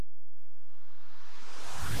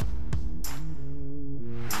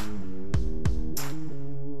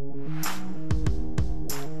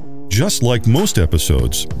Just like most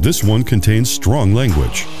episodes, this one contains strong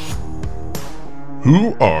language.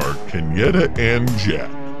 Who are Kenyetta and Jack?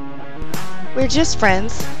 We're just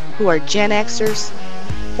friends who are Gen Xers,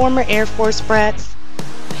 former Air Force brats,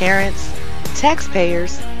 parents,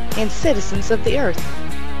 taxpayers, and citizens of the Earth.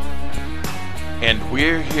 And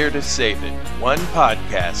we're here to save it, one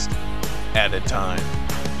podcast at a time.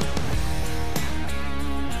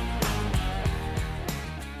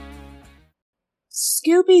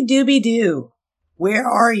 Scooby-Dooby-Doo, where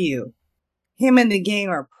are you? Him and the gang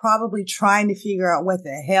are probably trying to figure out what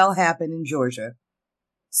the hell happened in Georgia.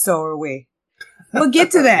 So are we. We'll get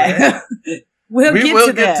to that. We will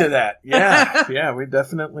get that. to that. Yeah, we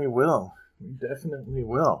definitely will. We definitely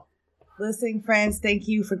will. Listening friends, thank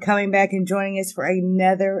you for coming back and joining us for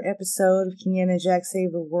another episode of Kenyetta and Jack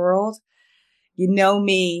Save the World. You know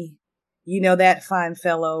me. You know that fine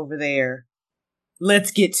fellow over there.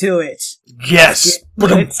 Let's get to it. Yes.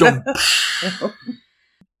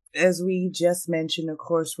 As we just mentioned, of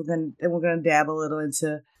course, we're gonna dab a little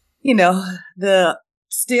into, the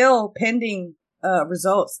still pending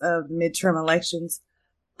results of the midterm elections.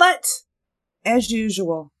 But as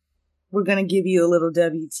usual, we're gonna give you a little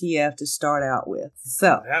WTF to start out with.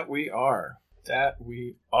 So That we are.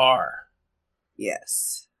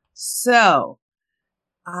 Yes. So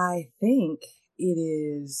I think it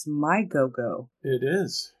is my go-go. It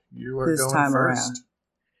is. You are this going time first. around.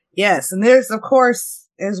 Yes, and there's, of course,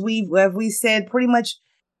 as we said pretty much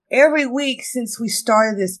every week since we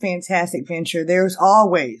started this fantastic venture, there's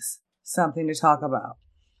always something to talk about.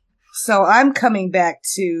 So I'm coming back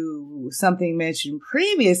to something mentioned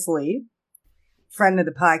previously. Friend of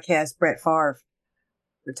the podcast, Brett Favre,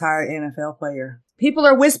 retired NFL player. People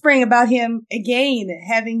are whispering about him again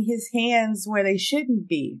having his hands where they shouldn't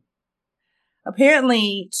be.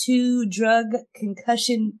 Apparently, two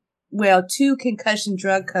concussion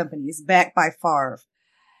drug companies backed by Favre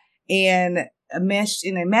and meshed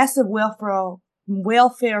in a massive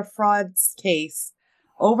welfare fraud case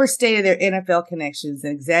overstated their NFL connections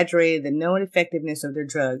and exaggerated the known effectiveness of their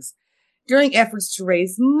drugs during efforts to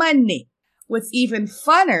raise money. What's even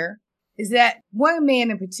funner is that one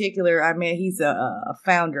man in particular, he's a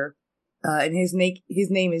founder, and his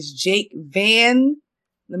name is Jake Van,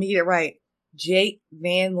 let me get it right, Jake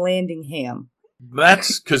Van Landingham.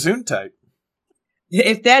 That's Kazoon type.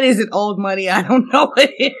 If that isn't old money, I don't know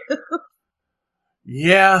what it is.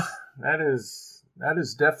 Yeah, that is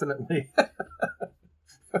definitely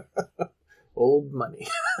old money.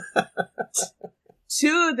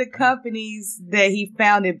 Two of the companies that he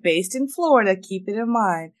founded based in Florida, keep it in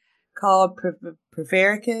mind, called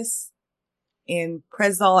Prevaricus and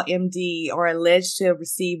Prezol MD, are alleged to have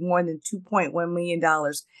received more than $2.1 million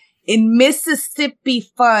in Mississippi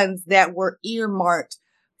funds that were earmarked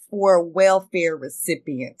for welfare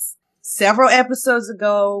recipients. Several episodes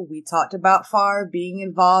ago, we talked about Favre being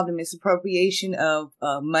involved in misappropriation of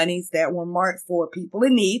monies that were marked for people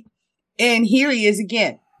in need. And here he is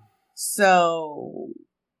again. So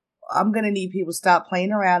I'm going to need people to stop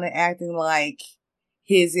playing around and acting like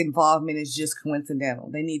his involvement is just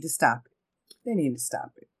coincidental. They need to stop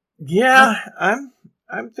it. Yeah,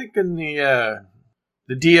 I'm thinking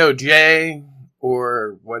the DOJ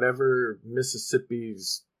or whatever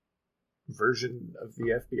Mississippi's version of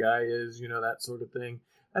the FBI is, that sort of thing.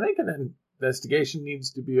 I think an investigation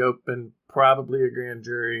needs to be open, probably a grand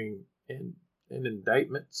jury and an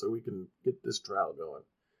indictment so we can get this trial going.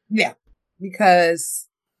 Yeah, because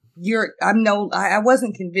I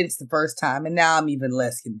wasn't convinced the first time, and now I'm even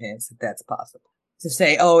less convinced that that's possible. To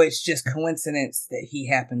say, it's just coincidence that he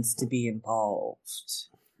happens to be involved.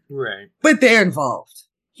 Right. But they're involved.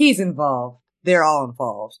 He's involved. They're all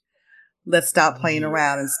involved. Let's stop playing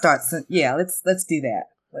around and start. Let's do that.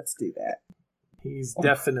 Let's do that. He's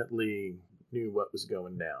definitely knew what was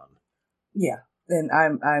going down. Yeah. And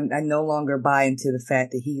I no longer buy into the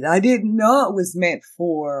fact that I didn't know it was meant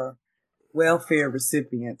for welfare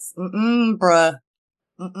recipients. Bruh.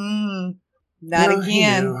 Not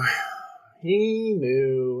again. He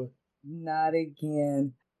knew. Not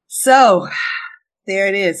again. So, there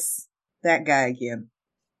it is. That guy again.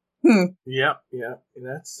 Yeah.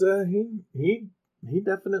 That's he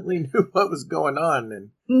definitely knew what was going on,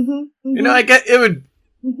 and I get it would.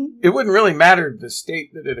 It wouldn't really matter the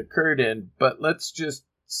state that it occurred in, but let's just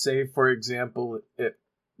say, for example, it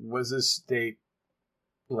was a state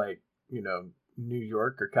like, New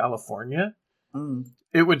York or California.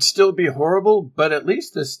 It would still be horrible, but at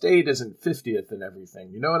least the state isn't 50th and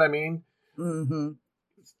everything. You know what I mean? Mm-hmm.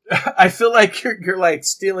 I feel like you're like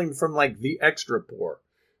stealing from like the extra poor.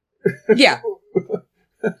 Yeah.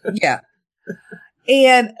 Yeah.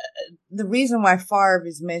 And the reason why Favre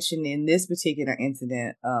is mentioned in this particular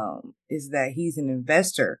incident is that he's an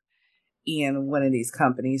investor in one of these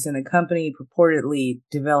companies, and the company purportedly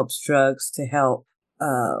develops drugs to help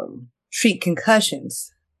treat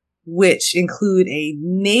concussions, which include a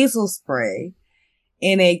nasal spray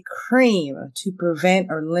and a cream to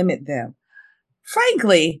prevent or limit them.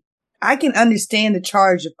 Frankly, I can understand the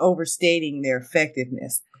charge of overstating their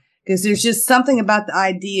effectiveness, because there's just something about the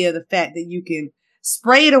idea, the fact that you can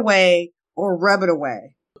spray it away or rub it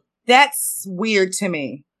away. That's weird to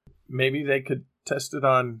me. Maybe they could test it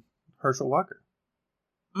on Herschel Walker.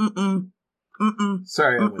 Mm-mm.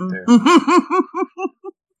 Sorry, I went there.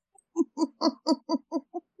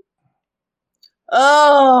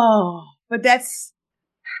 Oh, but that's...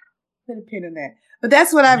 Put a pin in that. But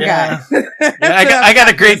that's what I've got. I got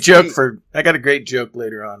a great joke I got a great joke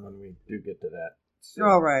later on when we do get to that. So.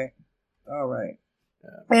 All right.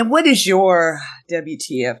 And what is your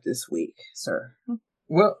WTF this week, sir?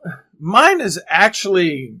 Well, mine is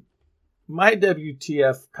actually, my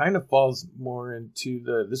WTF kind of falls more into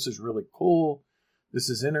this is really cool, this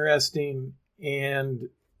is interesting, and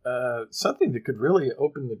something that could really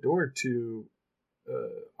open the door to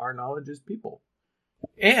our knowledge as people.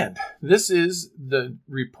 And this is the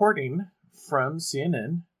reporting from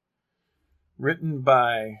CNN, written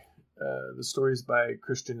by the stories by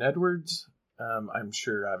Christian Edwards. I'm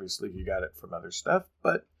sure, obviously, you got it from other stuff,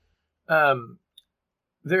 but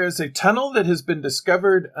there is a tunnel that has been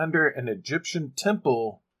discovered under an Egyptian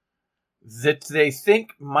temple that they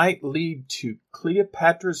think might lead to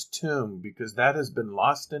Cleopatra's tomb, because that has been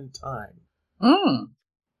lost in time.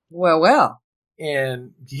 Well.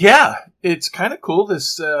 And yeah, it's kind of cool.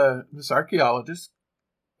 This archaeologist,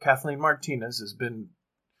 Kathleen Martinez, has been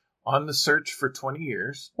on the search for 20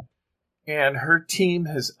 years. And her team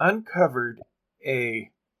has uncovered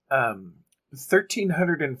a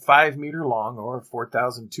 1,305 meter long or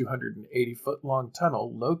 4,280 foot long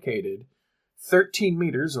tunnel located 13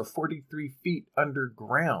 meters or 43 feet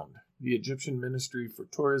underground. The Egyptian Ministry for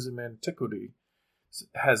Tourism and Antiquity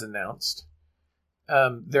has announced.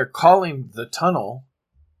 They're calling the tunnel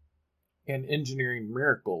an engineering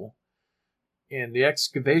miracle. And the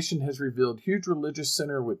excavation has revealed a huge religious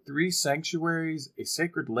center with 3 sanctuaries, a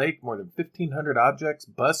sacred lake, more than 1,500 objects,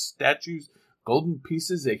 busts, statues, golden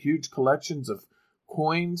pieces, a huge collection of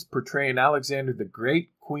coins portraying Alexander the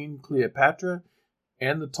Great, Queen Cleopatra,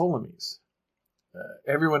 and the Ptolemies.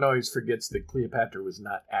 Everyone always forgets that Cleopatra was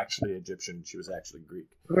not actually Egyptian. She was actually Greek.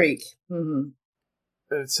 Greek. Mm-hmm.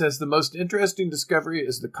 It says the most interesting discovery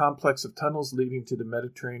is the complex of tunnels leading to the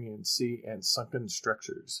Mediterranean Sea and sunken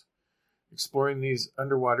structures. Exploring these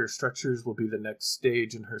underwater structures will be the next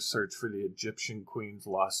stage in her search for the Egyptian queen's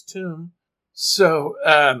lost tomb. So,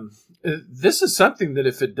 this is something that,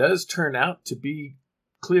 if it does turn out to be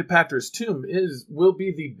Cleopatra's tomb, will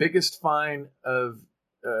be the biggest find of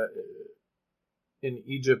in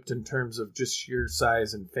Egypt in terms of just sheer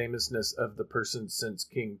size and famousness of the person since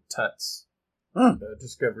King Tut's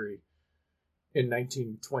discovery in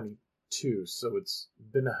 1922. So it's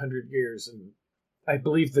been 100 years, and I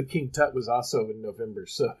believe the King Tut was also in November,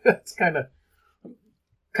 so that's kind of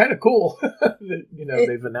cool that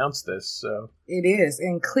they've announced this. So it is,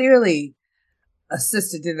 and clearly, a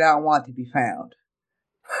sister did not want to be found.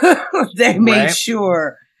 They made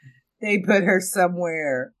sure they put her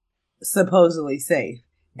somewhere supposedly safe,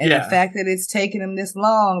 and the fact that it's taken them this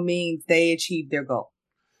long means they achieved their goal.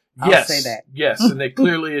 I'll say that. Yes, and they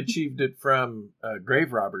clearly achieved it from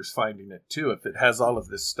grave robbers finding it too. If it has all of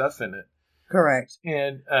this stuff in it. Correct.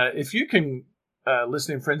 And if you can,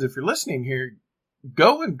 listening friends, if you're listening here,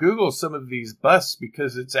 go and Google some of these busts,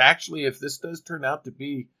 because it's actually, if this does turn out to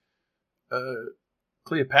be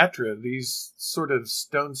Cleopatra, these sort of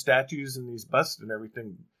stone statues and these busts and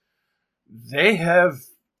everything, they have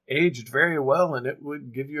aged very well, and it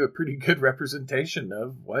would give you a pretty good representation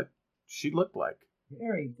of what she looked like.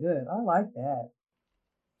 Very good. I like that.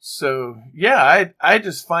 So, yeah, I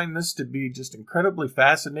just find this to be just incredibly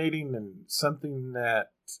fascinating, and something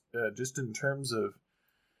that, just in terms of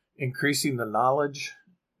increasing the knowledge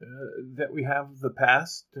that we have of the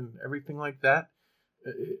past and everything like that,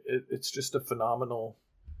 it's just a phenomenal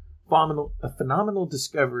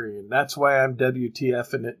discovery, and that's why I'm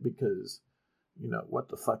WTFing it, because, what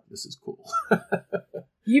the fuck, this is cool.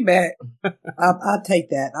 You bet. I'll take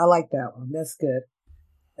that. I like that one. That's good.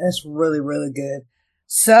 That's really, really good.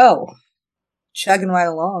 So, chugging right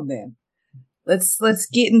along then. Let's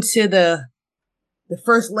get into the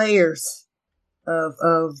first layers of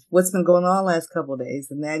what's been going on the last couple of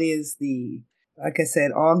days, and that is the, like I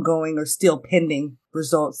said, ongoing or still pending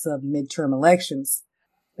results of midterm elections.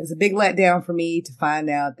 It's a big letdown for me to find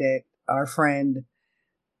out that our friend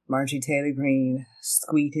Marjorie Taylor Greene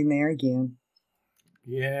squeaked in there again.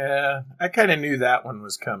 Yeah, I kind of knew that one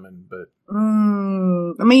was coming, but...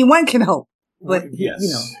 I mean, one can hope, but,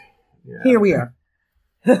 yes. Here we are.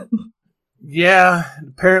 Yeah,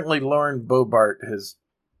 apparently Lauren Boebert has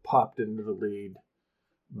popped into the lead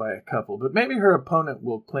by a couple, but maybe her opponent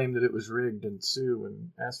will claim that it was rigged and sue and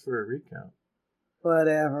ask for a recount.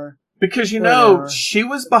 Whatever. Because, she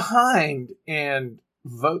was behind, and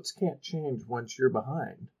votes can't change once you're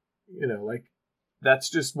behind. That's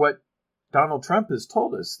just what Donald Trump has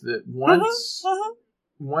told us, that once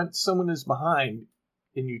someone is behind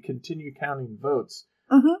and you continue counting votes,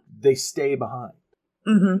 they stay behind.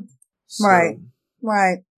 So,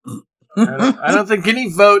 right. I don't think any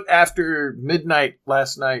vote after midnight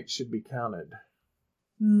last night should be counted.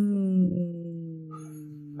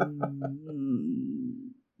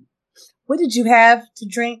 What did you have to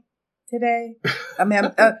drink today? I mean,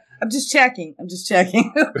 I'm just checking.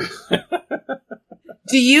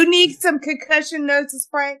 Do you need some concussion notes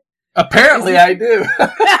spray? Apparently I do.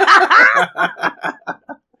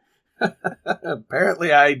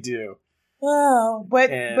 Apparently I do. Oh,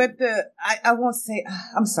 but I won't say.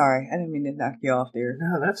 I'm sorry. I didn't mean to knock you off there.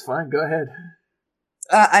 No, that's fine. Go ahead.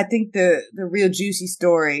 I think the real juicy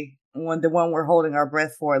story, the one we're holding our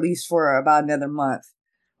breath for, at least for about another month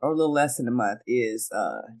or a little less than a month, is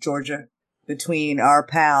Georgia, between our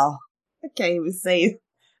pal. I can't say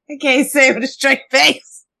it with a straight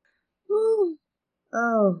face. Woo.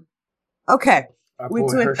 Oh, okay. Our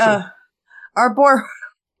boy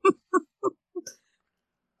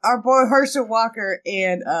Herschel Walker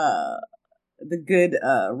and the good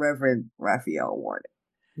Reverend Raphael Warnock.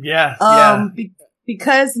 Yeah.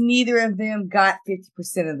 Because neither of them got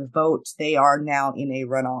 50% of the vote, they are now in a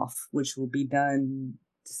runoff, which will be done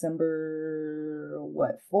December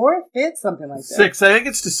 4th, 5th, something like that. 6th. I think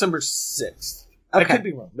it's December 6th. Okay. I could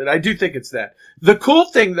be wrong, but I do think it's that. The cool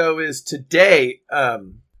thing, though, is today,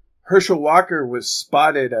 Herschel Walker was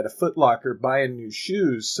spotted at a Foot Locker buying new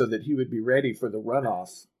shoes so that he would be ready for the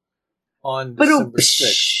runoff on December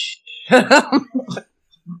 6th.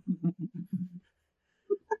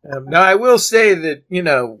 Now, I will say that,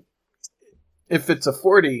 if it's a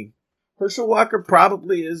 40, Herschel Walker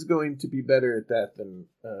probably is going to be better at that than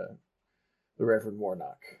the Reverend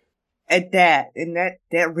Warnock. At that, and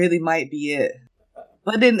that really might be it.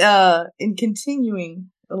 But in continuing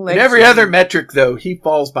election, in every other metric, though, he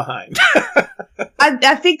falls behind.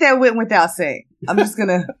 I think that went without saying. I'm just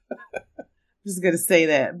gonna say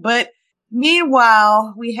that. But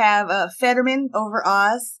meanwhile, we have Fetterman over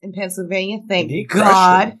Oz in Pennsylvania. Thank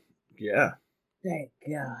God. Yeah. Thank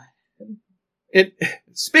God.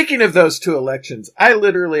 Speaking of those two elections, I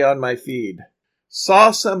literally on my feed saw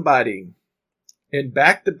somebody in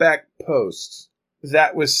back-to-back posts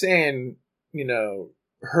that was saying,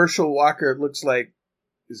 Herschel Walker, it looks like,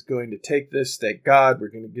 is going to take this. Thank God we're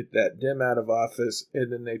going to get that Dem out of office.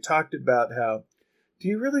 And then they talked about how, do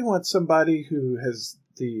you really want somebody who has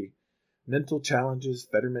the mental challenges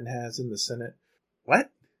Fetterman has in the Senate? What?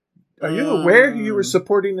 Are you aware who you were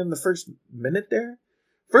supporting in the first minute there?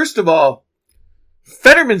 First of all,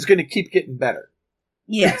 Fetterman's going to keep getting better.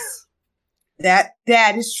 Yes. that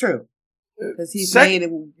is true. Because he's made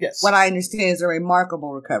what I understand is a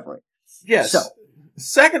remarkable recovery. Yes. So.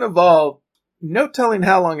 Second of all, no telling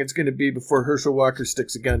how long it's going to be before Herschel Walker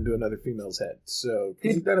sticks a gun to another female's head. So,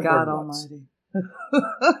 he's done it God Almighty.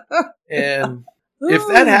 And if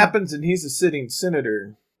that happens and he's a sitting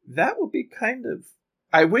senator, that will be kind of...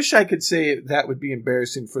 I wish I could say that would be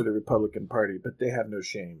embarrassing for the Republican Party, but they have no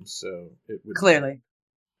shame, so it would... Clearly.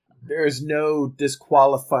 There is no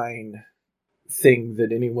disqualifying thing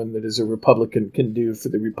that anyone that is a Republican can do for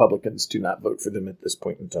the Republicans to not vote for them at this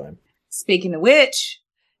point in time. Speaking of which,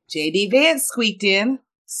 J.D. Vance squeaked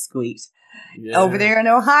over there in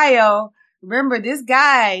Ohio. Remember, this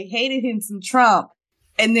guy hated him some Trump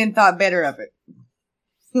and then thought better of it.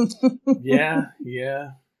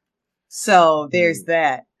 Yeah. So there's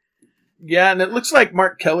that. Yeah, and it looks like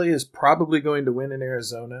Mark Kelly is probably going to win in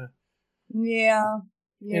Arizona. Yeah.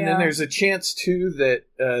 And then there's a chance, too, that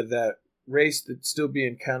that race that's still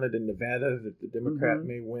being counted in Nevada, that the Democrat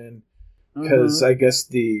may win. Because I guess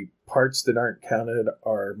the parts that aren't counted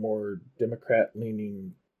are more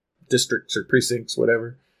Democrat-leaning districts or precincts,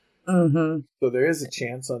 whatever. So there is a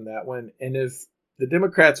chance on that one. And if the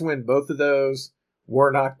Democrats win both of those,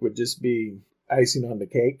 Warnock would just be icing on the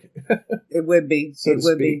cake. It would be. So it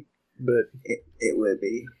would be. But it would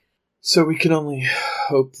be. So we can only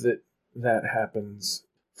hope that happens.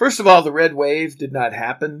 First of all, the red wave did not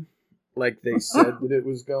happen like they said that it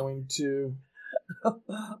was going to.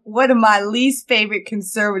 one of my least favorite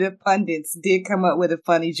conservative pundits did come up with a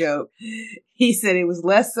funny joke. He said it was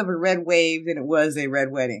less of a red wave than it was a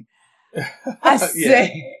red wedding. I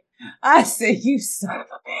say, you son of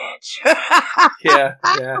a bitch. Yeah.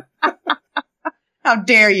 How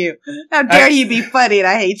dare you? How dare you be funny and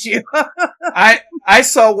I hate you? I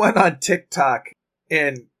saw one on TikTok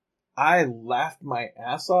and I laughed my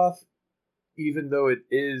ass off, even though it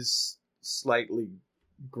is slightly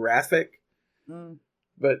graphic.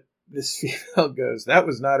 But this female goes, that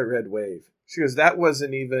was not a red wave. She goes, that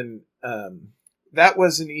wasn't even the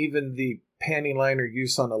panty liner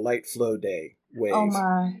use on a light flow day wave. Oh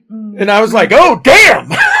my. And I was like, oh damn!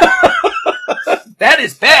 That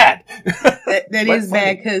is bad. That is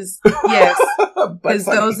bad because yes, because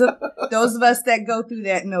those of us that go through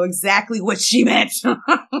that know exactly what she meant.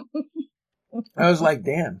 I was like,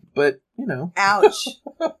 damn, but ouch,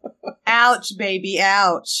 ouch, baby,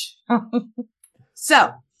 ouch.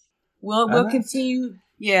 So we'll continue.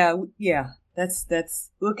 Yeah.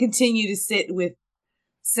 We'll continue to sit with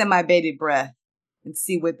semi-bated breath and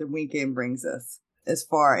see what the weekend brings us as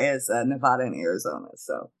far as Nevada and Arizona.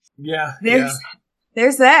 So there's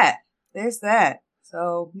that.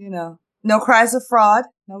 So, no cries of fraud,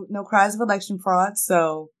 no cries of election fraud.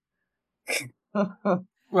 So well,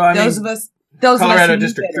 those of us Colorado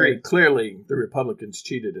District 3, clearly the Republicans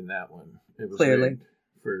cheated in that one. It was clearly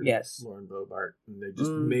for Lauren Boebert, and they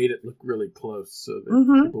just made it look really close so that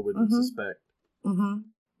people wouldn't suspect.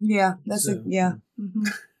 Yeah,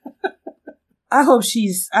 I hope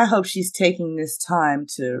she's taking this time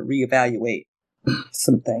to reevaluate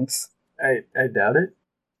some things. I doubt it.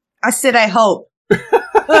 I said I hope.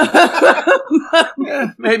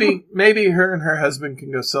 Yeah, maybe her and her husband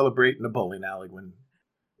can go celebrate in a bowling alley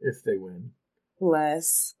if they win.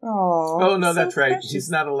 Bless. Oh no, that's right. Precious. He's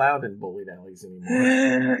not allowed in bowling alleys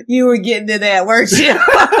anymore. You were getting to that, weren't you?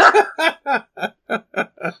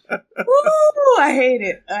 Woo, I hate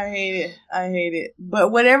it.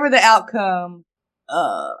 But whatever the outcome,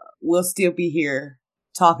 we'll still be here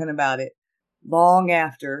talking about it long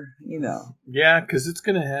after, Yeah, because it's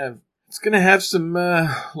gonna have some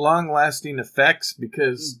long-lasting effects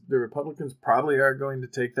because the Republicans probably are going to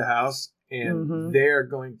take the House. And they are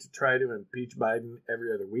going to try to impeach Biden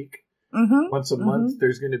every other week. Once a month,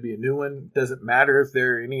 there's going to be a new one. Doesn't matter if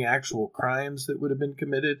there are any actual crimes that would have been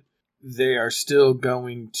committed. They are still just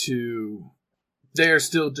going to do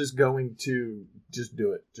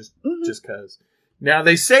it. Just because. Now,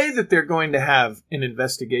 they say that they're going to have an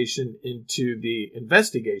investigation into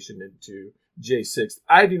J6.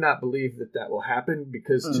 I do not believe that will happen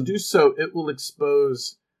because to do so, it will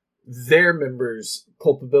expose their members'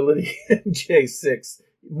 culpability in J6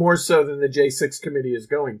 more so than the J6 committee is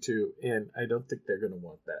going to, and I don't think they're going to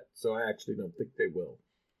want that. So I actually don't think they will.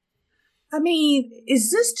 I mean,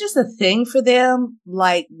 is this just a thing for them?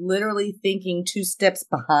 Like literally thinking 2 steps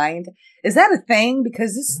behind? Is that a thing?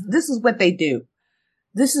 Because this is what they do.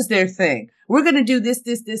 This is their thing. We're going to do this,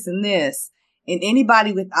 and this. And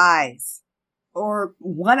anybody with eyes or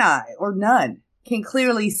one eye or none can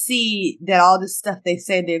clearly see that all the stuff they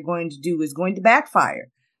say they're going to do is going to backfire.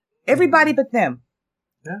 Everybody but them.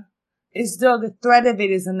 Yeah. As though the threat of it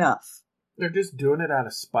is enough. They're just doing it out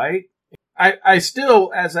of spite. I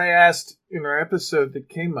still, as I asked in our episode that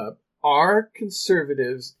came up, are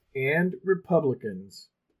conservatives and Republicans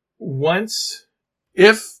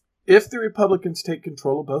if the Republicans take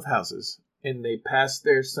control of both houses and they pass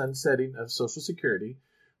their sunsetting of Social Security,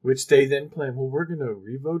 which they then claim, well, we're going to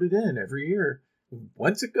revote it in every year.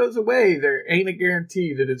 Once it goes away, there ain't a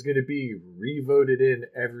guarantee that it's going to be revoted in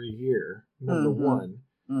every year, number one.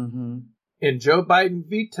 And Joe Biden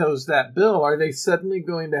vetoes that bill. Are they suddenly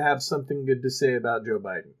going to have something good to say about Joe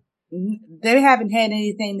Biden? They haven't had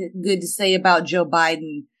anything good to say about Joe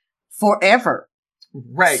Biden forever.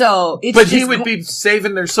 Right. So but he would be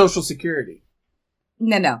saving their Social Security.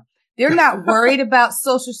 No. They're not worried about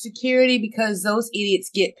Social Security because those idiots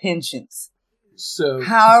get pensions. So,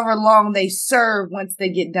 however long they serve, once they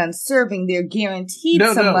get done serving, they're guaranteed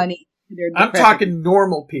some money. I'm talking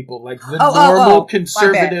normal people, like the normal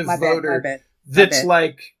conservative voter. That's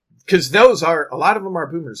like, because those are, a lot of them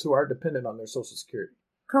are boomers who are dependent on their Social Security.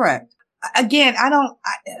 Correct. Again, I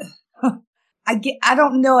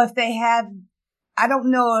don't know if they have, I don't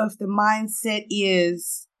know if the mindset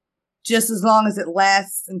is just as long as it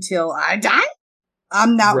lasts until I die.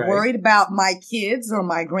 I'm not worried about my kids or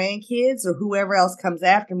my grandkids or whoever else comes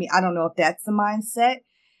after me. I don't know if that's the mindset.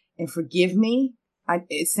 And forgive me.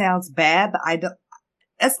 It sounds bad, but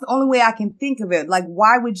that's the only way I can think of it. Like,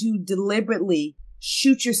 why would you deliberately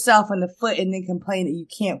shoot yourself in the foot and then complain that you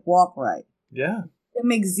can't walk right? Yeah. It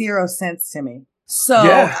makes zero sense to me. So,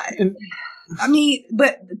 I mean,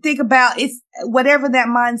 but think about it's whatever that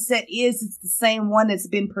mindset is, it's the same one that's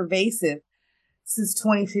been pervasive since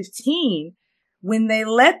 2015 when they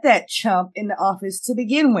let that chump in the office to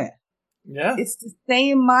begin with. Yeah. It's the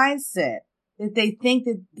same mindset that they think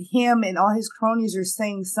that him and all his cronies are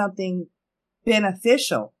saying something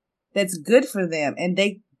beneficial that's good for them. And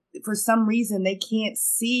they, for some reason, they can't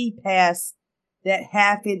see past that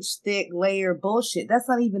half-inch thick layer bullshit. That's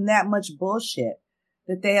not even that much bullshit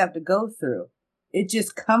that they have to go through. It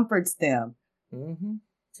just comforts them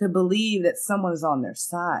to believe that someone's on their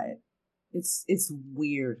side. It's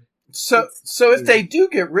weird. So if they do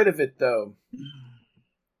get rid of it, though,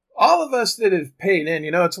 all of us that have paid in,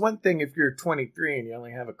 it's one thing if you're 23 and you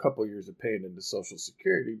only have a couple years of paying into Social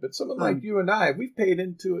Security, but someone like you and I, we've paid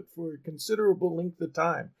into it for a considerable length of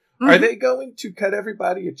time. Are they going to cut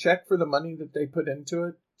everybody a check for the money that they put into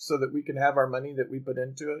it so that we can have our money that we put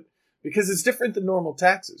into it? Because it's different than normal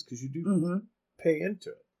taxes because you do pay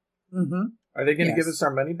into it. Are they going to give us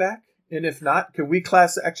our money back? And if not, can we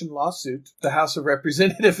class action lawsuit the House of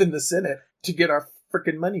Representatives and the Senate to get our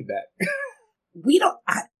freaking money back? We don't.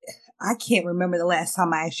 I can't remember the last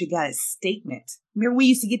time I actually got a statement. Remember we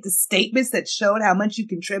used to get the statements that showed how much you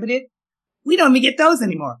contributed? We don't even get those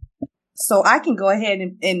anymore. So I can go ahead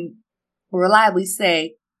and reliably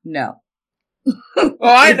say no. Well,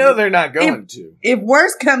 I know they're not going to. If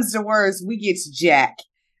worse comes to worse, we get Jack.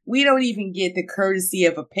 We don't even get the courtesy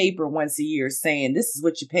of a paper once a year saying this is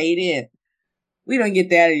what you paid in. We don't get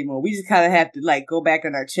that anymore. We just kind of have to go back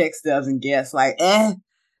on our check stubs and guess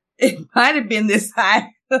it might have been this high.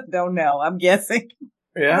 Don't know. I'm guessing.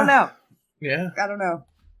 Yeah. I don't know. Yeah. I don't know.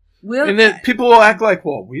 And then people will act like,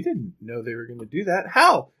 well, we didn't know they were going to do that.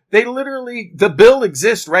 How? They literally, the bill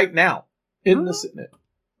exists right now in the Senate.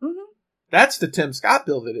 That's the Tim Scott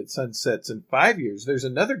bill that it sunsets in 5 years. There's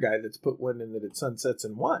another guy that's put one in that it sunsets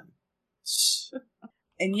in 1.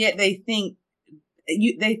 And yet they think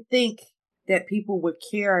that people would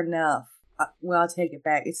care enough. Well, I'll take it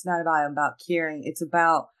back. It's not about caring. It's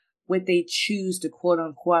about what they choose to quote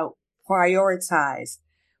unquote prioritize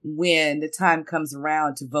when the time comes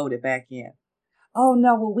around to vote it back in. Oh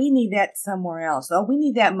no, well we need that somewhere else. Oh, we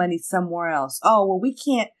need that money somewhere else. Oh, well we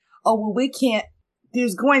can't.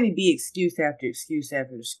 There's going to be excuse after excuse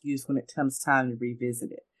after excuse when it comes time to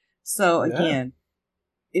revisit it. So again,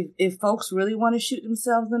 if folks really want to shoot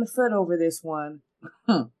themselves in the foot over this one,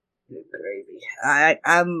 gravy.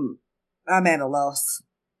 I'm at a loss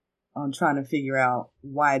on trying to figure out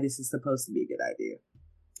why this is supposed to be a good idea.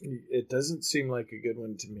 It doesn't seem like a good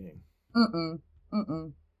one to me.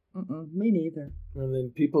 Me neither. And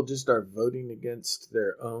then people just are voting against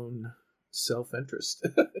their own self-interest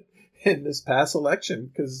in this past election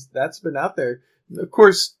because that's been out there. Of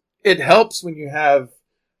course, it helps when you have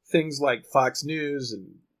things like Fox News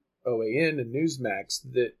and OAN and Newsmax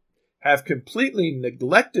that have completely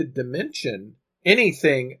neglected to mention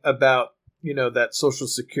anything about, that Social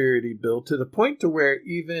Security bill to the point to where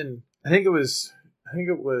even, I think it was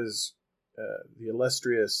the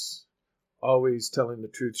illustrious, always telling the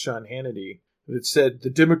truth, Sean Hannity, that said the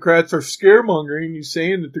Democrats are scaremongering you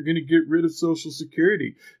saying that they're going to get rid of Social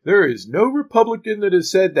Security. There is no Republican that has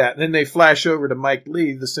said that. And then they flash over to Mike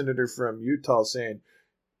Lee, the senator from Utah, saying,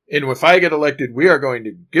 and if I get elected, we are going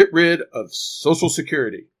to get rid of Social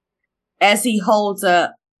Security. As he holds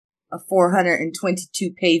a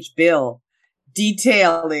 422-page bill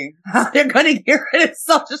detailing how they're going to get rid of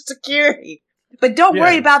Social Security. But don't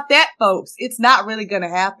worry about that, folks. It's not really going to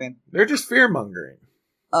happen. They're just fear-mongering.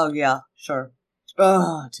 Oh, yeah, sure.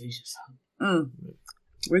 Oh, Jesus.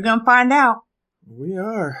 We're going to find out. We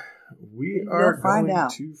are. We are going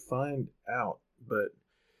to find out. But,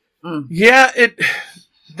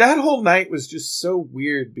 that whole night was just so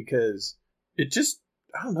weird because it just,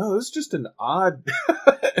 I don't know, it was just an odd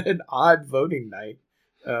voting night.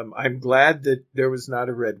 I'm glad that there was not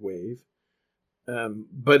a red wave.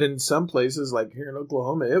 But in some places, like here in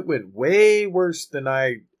Oklahoma, it went way worse than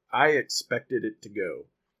I expected it to go.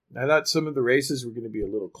 I thought some of the races were going to be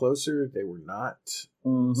a little closer. They were not.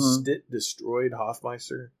 Stitt destroyed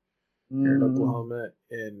Hoffmeister here in Oklahoma.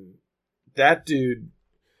 And that dude,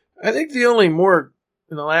 I think the only more,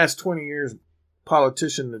 in the last 20 years,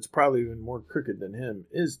 politician that's probably even more crooked than him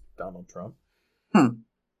is Donald Trump.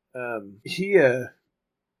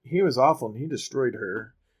 He was awful, and he destroyed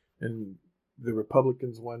her. And the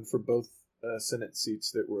Republicans won for both Senate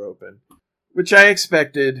seats that were open, which I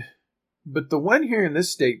expected. But the one here in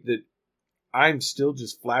this state that I'm still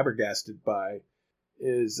just flabbergasted by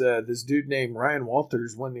is this dude named Ryan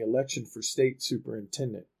Walters won the election for state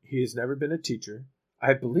superintendent. He has never been a teacher.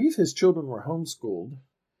 I believe his children were homeschooled.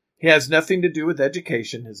 He has nothing to do with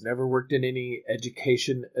education, has never worked in any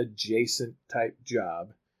education-adjacent type job.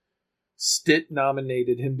 Stitt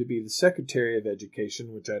nominated him to be the Secretary of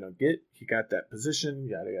Education, which I don't get. He got that position,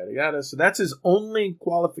 yada, yada, yada. So that's his only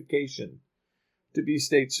qualification to be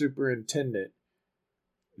state superintendent.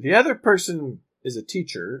 The other person is a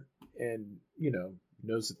teacher and,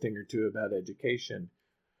 knows a thing or two about education.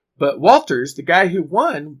 But Walters, the guy who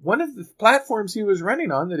won, one of the platforms he was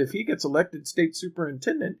running on, that if he gets elected state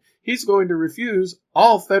superintendent, he's going to refuse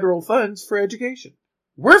all federal funds for education.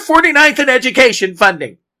 We're 49th in education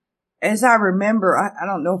funding. As I remember, I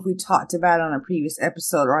don't know if we talked about it on a previous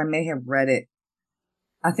episode or I may have read it.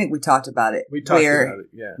 I think we talked about it. We talked about it,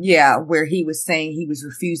 yeah. Yeah, where he was saying he was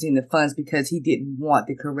refusing the funds because he didn't want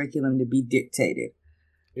the curriculum to be dictated.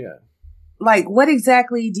 Yeah. Like, what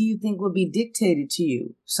exactly do you think will be dictated to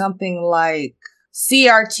you? Something like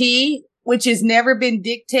CRT, which has never been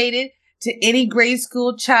dictated to any grade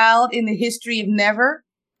school child in the history of never?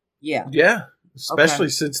 Yeah. Yeah. Especially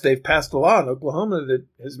since they've passed a law in Oklahoma that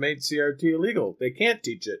has made CRT illegal. They can't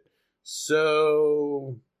teach it.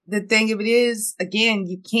 So the thing of it is, again,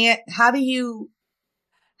 you can't, how do you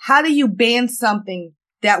ban something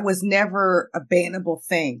that was never a bannable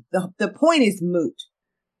thing? The point is moot.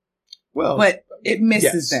 Well, but it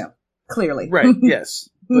misses them, clearly. Right, yes.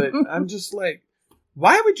 But I'm just like,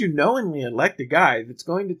 why would you knowingly elect a guy that's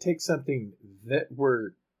going to take something that we're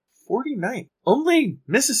 49th? Only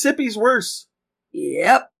Mississippi's worse.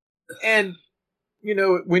 Yep. And,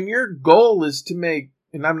 when your goal is to make,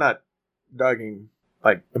 and I'm not dogging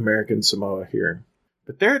like American Samoa here,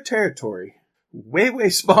 but they're a territory way, way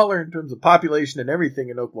smaller in terms of population and everything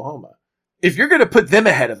in Oklahoma. If you're going to put them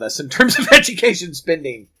ahead of us in terms of education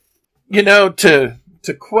spending, to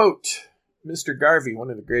quote Mr. Garvey, one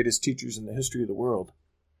of the greatest teachers in the history of the world,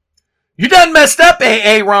 you done messed up,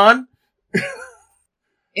 Ron.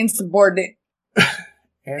 Insubordinate.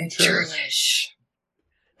 And churlish.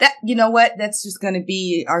 That, you know what? That's just going to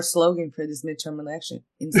be our slogan for this midterm election.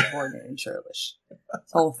 Insubordinate and churlish.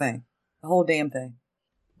 This whole thing. The whole damn thing.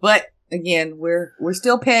 But again, we're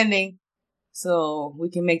still pending, so we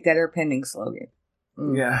can make that our pending slogan.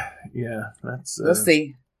 Yeah. That's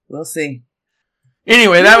We'll see.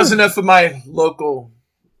 Anyway, that was enough of my local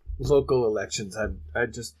elections. I'm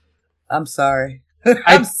sorry.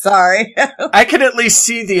 I'm sorry. I can at least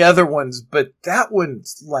see the other ones, but that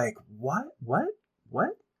one's like, what?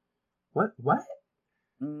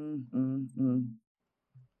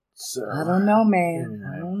 So I don't know, man. Anyway.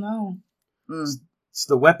 I don't know. It's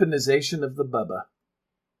the weaponization of the Bubba.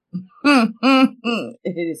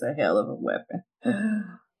 It is a hell of a weapon.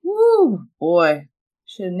 Woo, boy.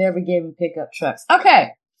 Should have never gave him pickup trucks.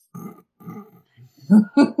 Okay.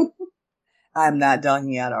 I'm not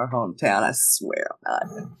dogging out our hometown. I swear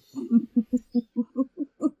I'm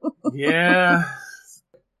not. Yeah.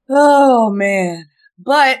 Oh, man.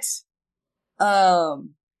 But, I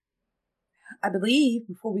believe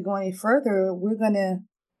before we go any further, we're going to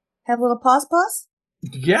have a little pause.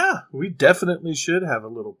 Yeah, we definitely should have a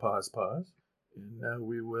little pause. And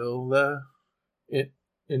we will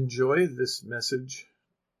enjoy this message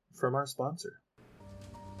from our sponsor.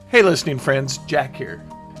 Hey, listening friends, Jack here.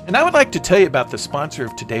 And I would like to tell you about the sponsor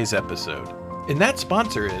of today's episode. And that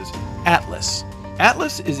sponsor is Atlas.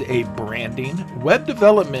 Atlas is a branding, web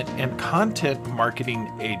development, and content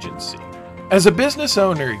marketing agency. As a business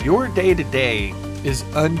owner, your day-to-day is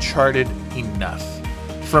uncharted enough.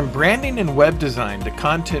 From branding and web design to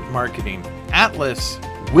content marketing, Atlas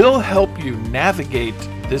will help you navigate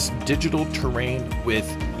this digital terrain with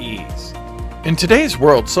ease. In today's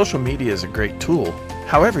world, social media is a great tool.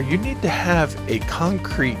 However, you need to have a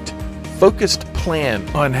concrete, focused plan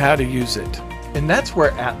on how to use it. And that's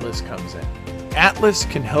where Atlas comes in. Atlas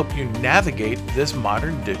can help you navigate this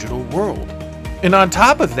modern digital world. And on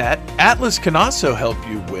top of that, Atlas can also help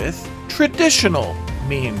you with traditional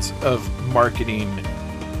means of marketing.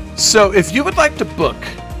 So if you would like to book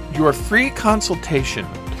your free consultation,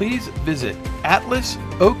 please visit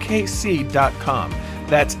atlasokc.com.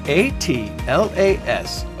 That's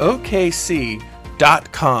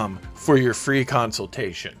ATLASOKC.com for your free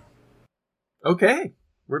consultation. Okay,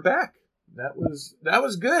 we're back. That was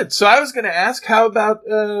good. So I was going to ask, how about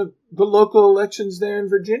the local elections there in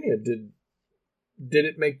Virginia? Did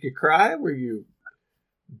it make you cry? Were you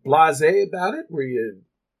blasé about it? Were you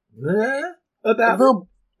about it?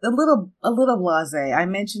 A little blasé. I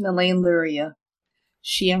mentioned Elaine Luria.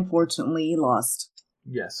 She unfortunately lost.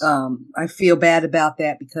 Yes. I feel bad about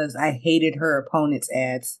that because I hated her opponent's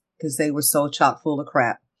ads because they were so chock full of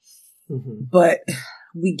crap. Mm-hmm. But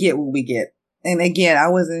we get what we get. And again, I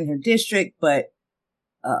wasn't in her district, but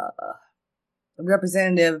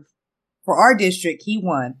Representative for our district, he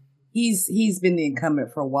won. He's been the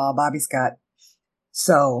incumbent for a while, Bobby Scott.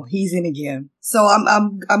 So he's in again. So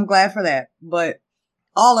I'm glad for that. But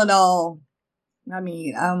all in all, I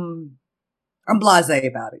mean, I'm blasé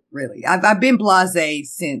about it, really. I've been blasé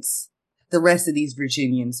since the rest of these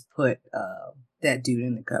Virginians put that dude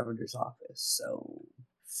in the governor's office. So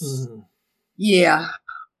yeah.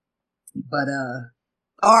 But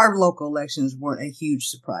our local elections weren't a huge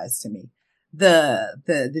surprise to me.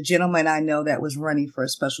 The gentleman I know that was running for a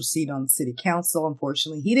special seat on the city council,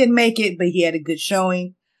 unfortunately, he didn't make it, but he had a good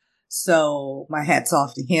showing. So my hat's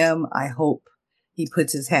off to him. I hope he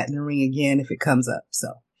puts his hat in the ring again if it comes up.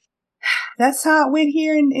 So that's how it went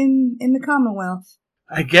here in the Commonwealth.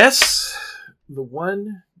 I guess the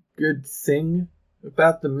one good thing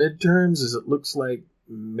about the midterms is it looks like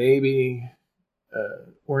maybe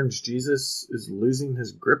Orange Jesus is losing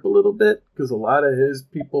his grip a little bit because a lot of his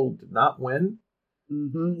people did not win.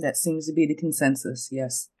 That seems to be the consensus,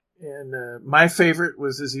 yes. And my favorite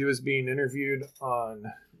was as he was being interviewed on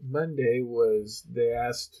Monday was they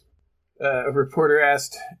asked, a reporter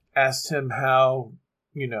asked him how,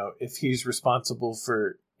 if he's responsible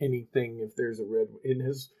for anything, if there's a red,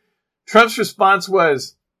 Trump's response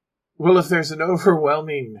was, well, if there's an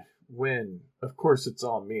overwhelming win, of course it's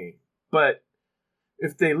all me. But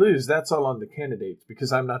if they lose, that's all on the candidates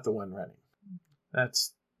because I'm not the one running.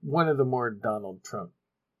 That's one of the more Donald Trump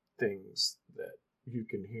things that you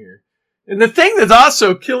can hear. And the thing that's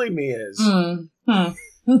also killing me is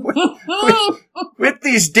with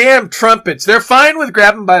these damn trumpets, they're fine with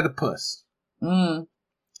grabbing by the puss.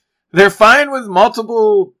 They're fine with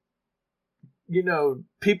multiple,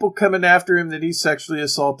 people coming after him that he sexually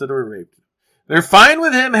assaulted or raped. They're fine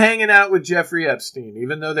with him hanging out with Jeffrey Epstein,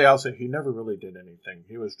 even though they all say he never really did anything.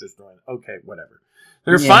 He was just doing, okay, whatever.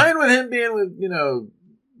 They're fine with him being with,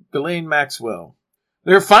 Ghislaine Maxwell.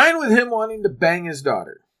 They're fine with him wanting to bang his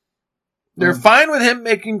daughter. They're fine with him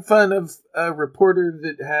making fun of a reporter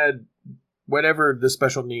that had whatever the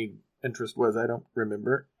special need interest was. I don't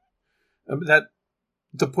remember.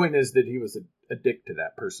 The point is that he was a dick to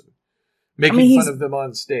that person. Making fun of them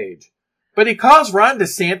on stage. But he calls Ron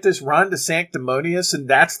DeSantis Ron DeSanctimonious, and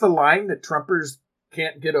that's the line that Trumpers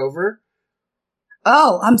can't get over.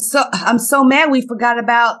 Oh, I'm so mad we forgot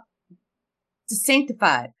about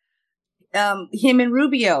DeSanctified. Him and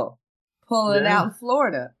Rubio pulling it out in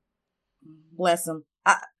Florida. Bless him.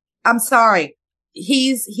 I'm sorry.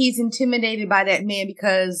 He's intimidated by that man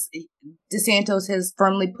because DeSantis has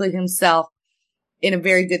firmly put himself in a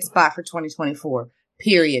very good spot for 2024.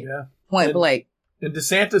 Period. Yeah. Point blank. And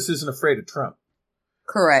DeSantis isn't afraid of Trump.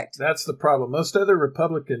 Correct. That's the problem. Most other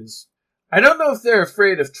Republicans, I don't know if they're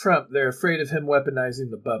afraid of Trump. They're afraid of him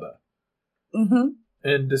weaponizing the Bubba.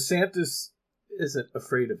 And DeSantis isn't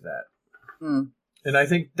afraid of that. And I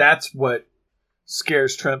think that's what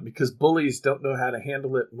scares Trump because bullies don't know how to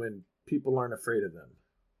handle it when people aren't afraid of them.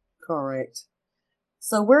 Correct.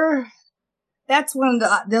 So that's one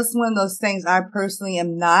of those things I personally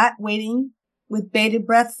am not waiting with bated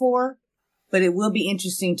breath for. But it will be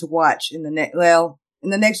interesting to watch in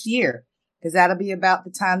the next year, because that'll be about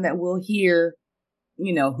the time that we'll hear,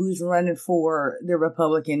 who's running for the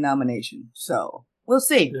Republican nomination. So we'll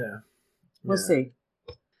see. We'll see.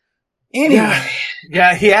 Anyway.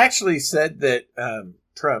 Yeah, he actually said that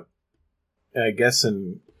Trump, I guess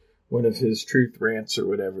in one of his truth rants or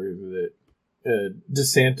whatever, that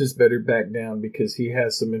DeSantis better back down because he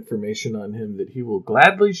has some information on him that he will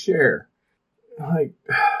gladly share. Like,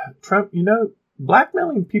 Trump,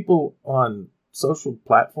 blackmailing people on social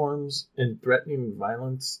platforms and threatening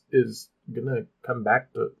violence is going to come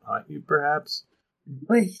back to haunt you, perhaps.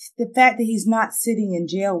 But the fact that he's not sitting in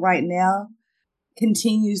jail right now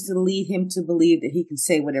continues to lead him to believe that he can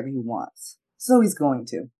say whatever he wants. So he's going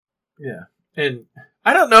to. Yeah. And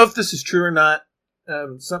I don't know if this is true or not.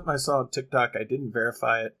 Something I saw on TikTok, I didn't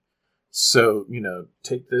verify it. So,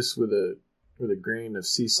 take this with a grain of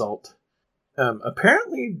sea salt.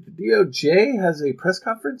 Apparently, the DOJ has a press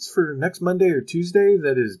conference for next Monday or Tuesday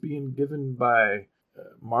that is being given by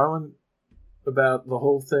Marlon about the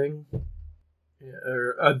whole thing.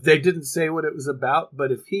 They didn't say what it was about,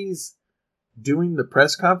 but if he's doing the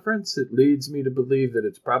press conference, it leads me to believe that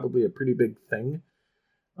it's probably a pretty big thing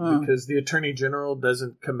because the Attorney General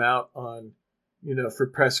doesn't come out on, for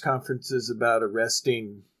press conferences about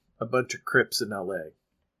arresting a bunch of Crips in LA.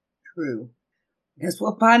 True. Guess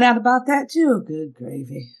we'll find out about that too. Good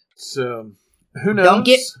gravy. So, who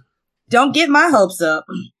knows? Don't get my hopes up.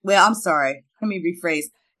 Well, I'm sorry. Let me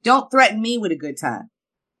rephrase. Don't threaten me with a good time.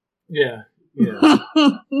 Yeah.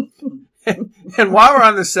 And while we're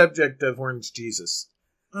on the subject of Orange Jesus,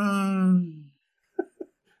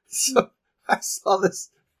 So I saw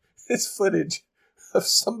this footage of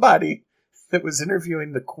somebody that was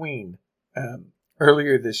interviewing the Queen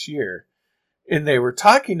earlier this year. And they were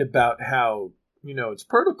talking about how, it's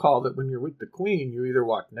protocol that when you're with the Queen, you either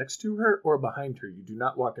walk next to her or behind her. You do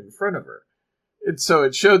not walk in front of her. And so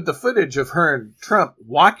it showed the footage of her and Trump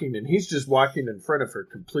walking, and he's just walking in front of her,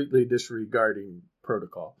 completely disregarding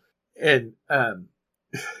protocol. And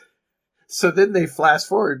so then they flash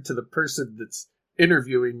forward to the person that's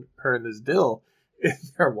interviewing her in this deal, and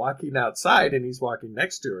they're walking outside, and he's walking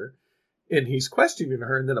next to her, and he's questioning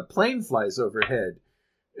her, and then a plane flies overhead.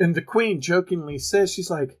 And the Queen jokingly says, she's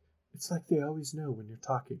like, it's like they always know when you're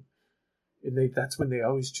talking. And that's when they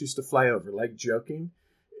always choose to fly over, like joking.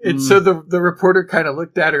 And so the reporter kind of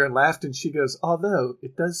looked at her and laughed, and she goes, although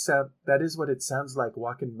it does sound, that is what it sounds like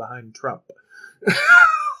walking behind Trump.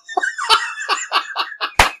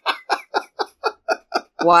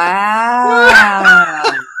 Wow.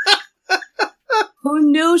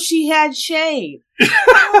 Who knew she had shade?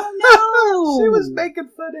 Oh, no. She was making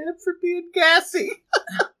fun of him for being gassy.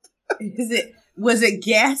 Was it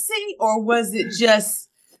gassy, or was it just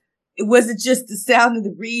the sound of the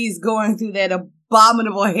breeze going through that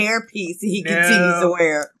abominable hairpiece that he continues to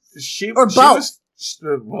wear? Both.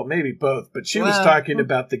 Well, maybe both, but she was talking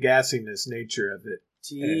about the gassiness nature of it.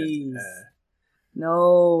 Jeez.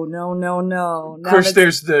 No. Of course,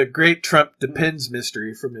 there's the great Trump Depends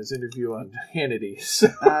mystery from his interview on Hannity. So.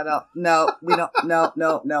 No.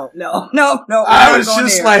 I was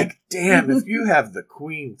just like, damn, if you have the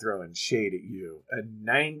Queen throwing shade at you, a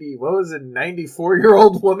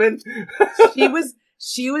 94-year-old woman? She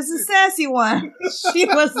was a sassy one. She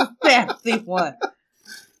was a sassy one.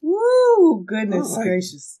 Woo, goodness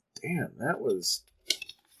gracious. Damn, that was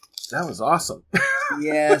awesome.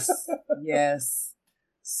 Yes.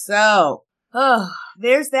 So,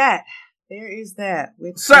 there's that. There is that.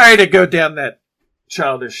 Sorry to go down that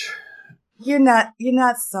childish. You're not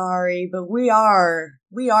sorry, but we are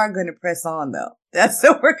going to press on though. That's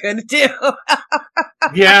what we're going to do.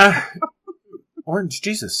 Yeah. Orange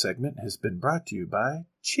Jesus segment has been brought to you by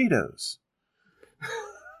Cheetos.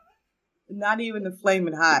 Not even the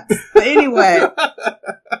Flamin' Hot. But anyway.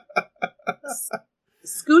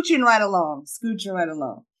 Scooching right along.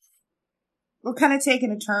 We're kind of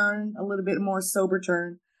taking a little bit more sober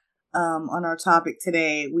turn, on our topic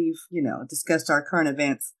today. We've, discussed our current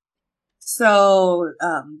events. So,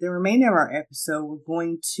 the remainder of our episode, we're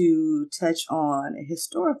going to touch on a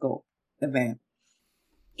historical event.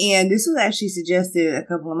 And this was actually suggested a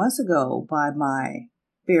couple of months ago by my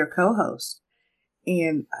fair co-host.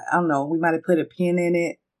 And I don't know, we might have put a pin in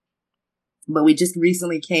it, but we just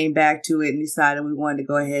recently came back to it and decided we wanted to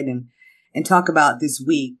go ahead and talk about this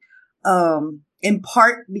week. In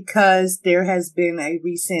part because there has been a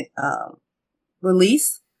recent,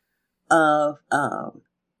 release of,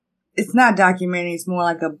 it's not a documentary, it's more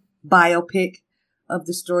like a biopic of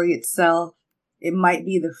the story itself. It might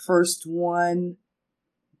be the first one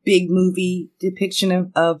big movie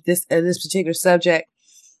depiction of this particular subject.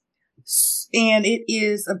 And it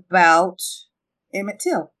is about Emmett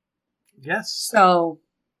Till. Yes. So,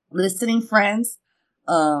 listening friends,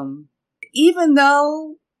 even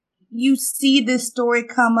though you see this story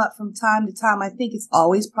come up from time to time, I think it's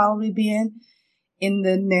always probably been in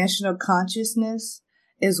the national consciousness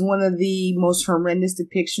as one of the most horrendous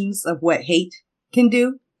depictions of what hate can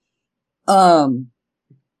do.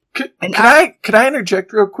 Could I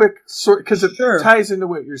interject real quick? Because it Sure. ties into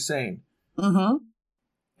what you're saying. Mm-hmm.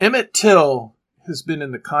 Emmett Till has been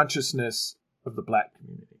in the consciousness of the black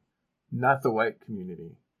community, not the white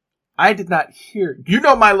community. I did not hear... You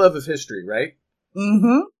know my love of history, right?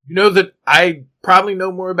 Mm-hmm. You know that I probably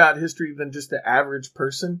know more about history than just the average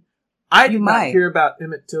person. I did not hear about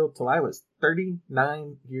Emmett Till till I was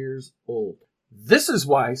 39 years old. This is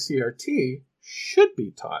why CRT should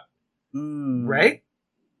be taught. Right?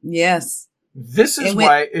 Yes. This is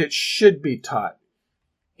why it should be taught.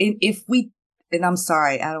 And I'm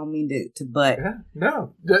sorry, I don't mean to butt. Yeah,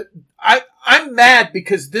 no. I'm mad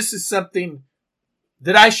because this is something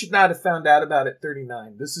that I should not have found out about at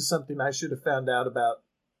 39. This is something I should have found out about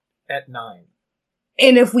at 9.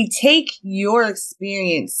 And if we take your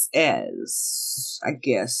experience as, I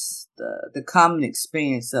guess, the common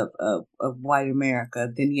experience of white America,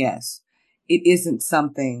 then yes, it isn't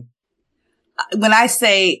something. When I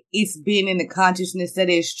say it's been in the consciousness, that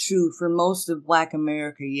is true for most of Black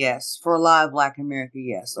America, yes. For a lot of Black America,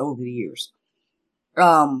 yes, over the years.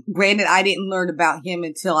 Granted, I didn't learn about him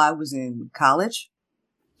until I was in college.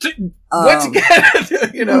 Once again,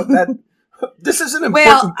 that this is an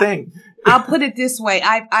important thing. I'll put it this way.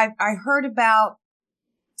 I heard about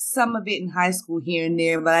some of it in high school here and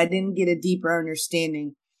there, but I didn't get a deeper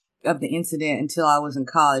understanding of the incident until I was in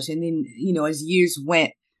college. And then, as years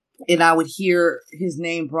went and I would hear his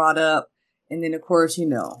name brought up, and then of course,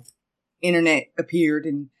 internet appeared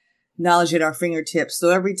and knowledge at our fingertips. So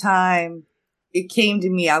every time it came to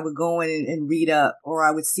me, I would go in and read up, or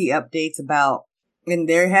I would see updates about, and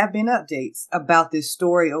there have been updates about this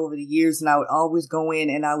story over the years. And I would always go in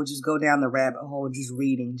and I would just go down the rabbit hole, just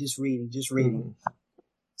reading. Mm-hmm.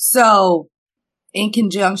 So in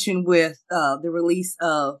conjunction with the release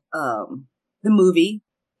of the movie,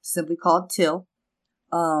 simply called Till,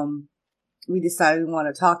 we decided we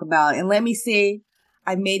want to talk about it. And let me say,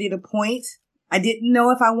 I made it a point. I didn't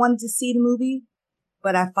know if I wanted to see the movie,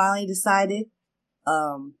 but I finally decided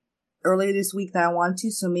earlier this week that I wanted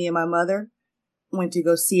to. So me and my mother went to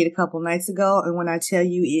go see it a couple nights ago. And when I tell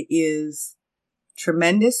you it is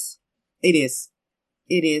tremendous, it is.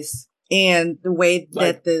 It is. And the way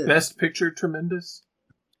that the Best Picture tremendous?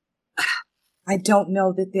 I don't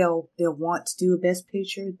know that they'll want to do a Best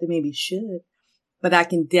Picture. They maybe should. But I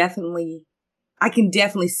can definitely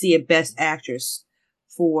see a Best Actress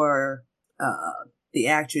for the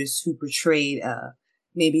actress who portrayed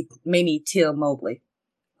maybe Till Mobley.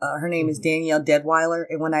 Her name is Danielle Deadwyler,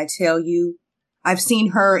 and when I tell you, I've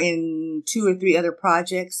seen her in 2 or 3 other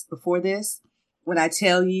projects before this. When I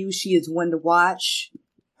tell you she is one to watch,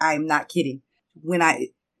 I'm not kidding. When I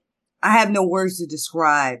have no words to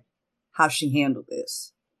describe how she handled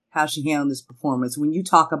this performance. When you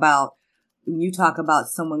talk about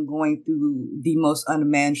someone going through the most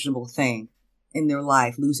unimaginable thing in their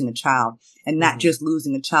life, losing a child, and not just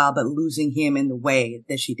losing a child, but losing him in the way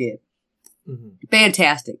that she did. Mm-hmm.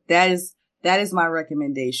 Fantastic. That is my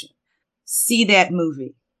recommendation. See that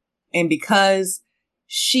movie. And because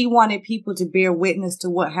she wanted people to bear witness to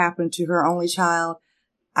what happened to her only child,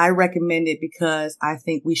 I recommend it because I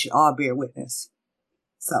think we should all bear witness.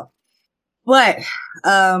 So, but,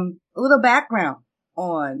 a little background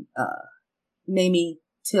on, Mamie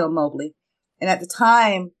Till Mobley. And at the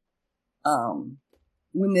time,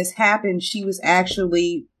 when this happened, she was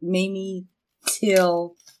actually Mamie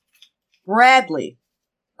Till Bradley.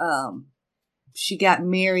 She got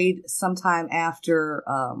married sometime after,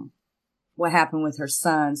 what happened with her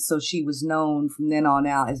son. So she was known from then on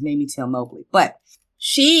out as Mamie Till Mobley. But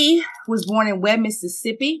she was born in Webb,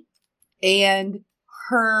 Mississippi, and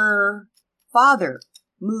her father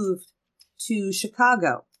moved to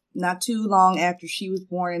Chicago not too long after she was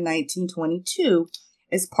born in 1922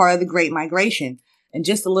 as part of the Great Migration. And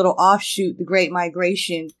just a little offshoot, the Great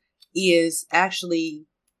Migration is actually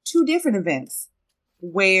 2 different events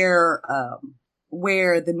where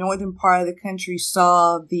the northern part of the country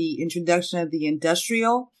saw the introduction of the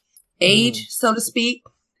industrial age, so to speak.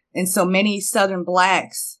 And so many Southern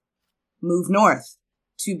blacks moved north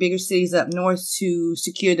to bigger cities up north to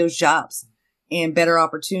secure those jobs and better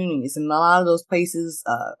opportunities. And a lot of those places,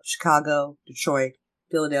 Chicago, Detroit,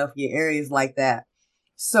 Philadelphia, areas like that.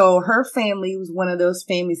 So her family was one of those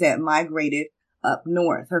families that migrated up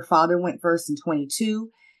north. Her father went first in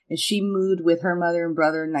 22, and she moved with her mother and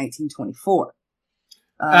brother in 1924.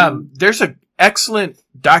 There's an excellent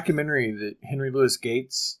documentary that Henry Louis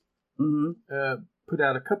Gates put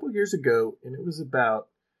out a couple of years ago, and it was about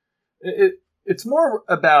it's more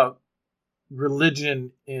about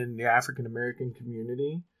religion in the African American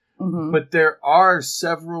community, but there are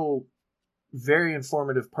several very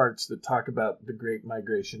informative parts that talk about the Great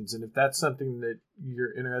Migrations. And if that's something that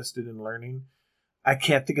you're interested in learning, I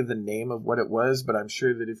can't think of the name of what it was, but I'm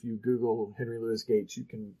sure that if you Google Henry Louis Gates, you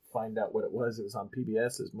can find out what it was. It was on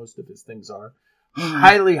PBS, as most of his things are.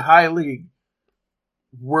 Highly, highly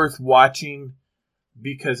worth watching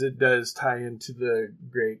because it does tie into the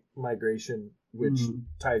Great Migration, which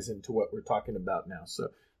ties into what we're talking about now. So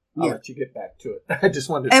I'll let you get back to it. I just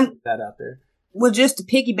wanted to put that out there. Well, just to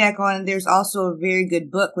piggyback on it, there's also a very good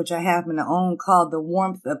book, which I happen to own, called The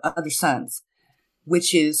Warmth of Other Suns,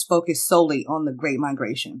 which is focused solely on the Great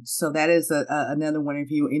Migration. So that is another one if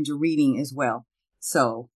you're into reading as well.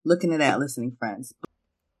 So looking at that, listening friends.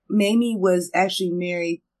 Mamie was actually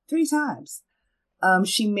married 3 times.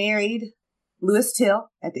 She married Louis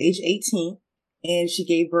Till at the age of 18, and she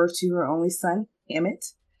gave birth to her only son,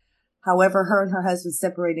 Emmett. However, her and her husband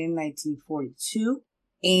separated in 1942,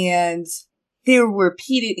 and there were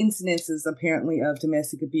repeated incidences, apparently, of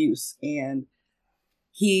domestic abuse. And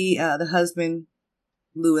the husband,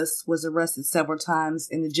 Louis, was arrested several times,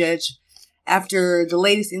 and the judge, after the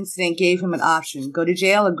latest incident, gave him an option: go to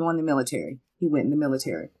jail or go in the military. He went in the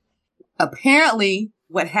military. Apparently,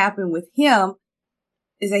 what happened with him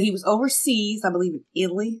is that he was overseas, I believe in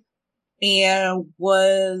Italy, and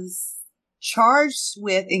was charged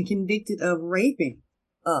with and convicted of raping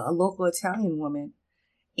a local Italian woman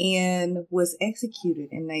and was executed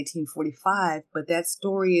in 1945. But that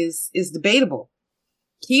story is debatable.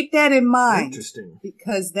 Keep that in mind. Interesting.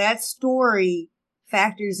 Because that story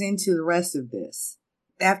factors into the rest of this.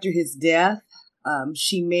 After his death,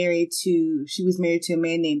 she was married to a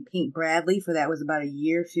man named Pink Bradley for that was about a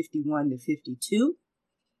year, 51 to 52.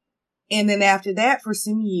 And then after that, for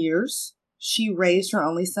some years, she raised her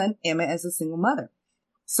only son, Emmett, as a single mother.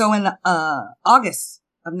 So in August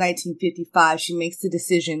of 1955, she makes the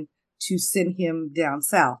decision to send him down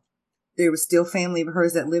south. There was still family of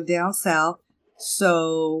hers that lived down south.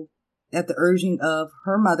 So at the urging of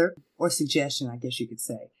her mother, or suggestion, I guess you could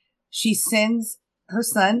say, she sends her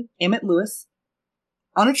son, Emmett Lewis,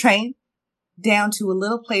 on a train down to a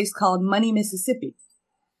little place called Money, Mississippi,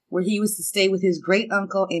 where he was to stay with his great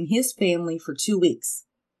uncle and his family for 2 weeks.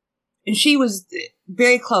 And she was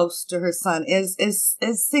very close to her son. As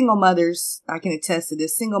single mothers, I can attest to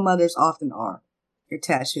this, single mothers often are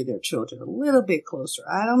attached to their children a little bit closer.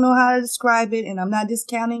 I don't know how to describe it, and I'm not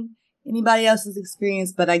discounting anybody else's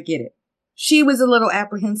experience, but I get it. She was a little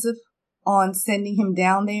apprehensive on sending him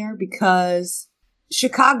down there because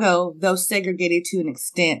Chicago, though segregated to an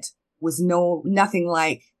extent, was nothing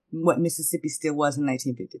like what Mississippi still was in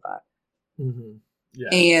 1955. Mm-hmm.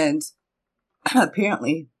 Yeah. And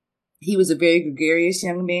apparently he was a very gregarious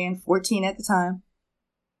young man, 14 at the time.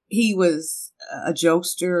 He was a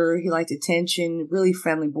jokester. He liked attention, really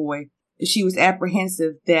friendly boy. She was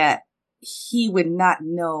apprehensive that he would not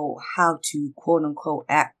know how to, quote unquote,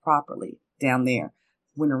 act properly down there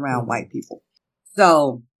when around white people.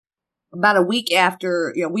 So about a week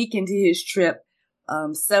into his trip,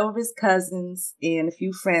 several of his cousins and a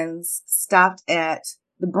few friends stopped at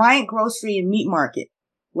the Bryant Grocery and Meat Market,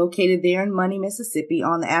 located there in Money, Mississippi,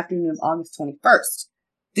 on the afternoon of August 21st.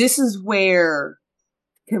 This is where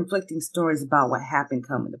conflicting stories about what happened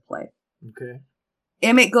come into play. Okay.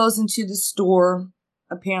 Emmett goes into the store,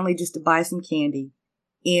 apparently just to buy some candy,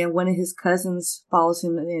 and one of his cousins follows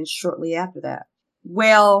him in shortly after that.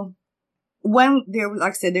 Well, like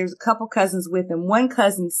I said, there's a couple cousins with him. One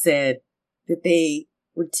cousin said that they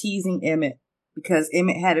were teasing Emmett because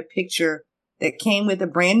Emmett had a picture that came with a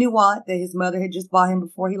brand new wallet that his mother had just bought him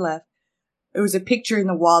before he left. There was a picture in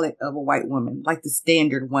the wallet of a white woman, like the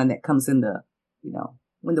standard one that comes in the,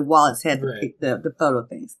 when the wallets had the photo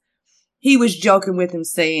things. He was joking with him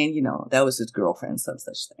saying, that was his girlfriend, some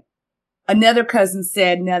such thing. Another cousin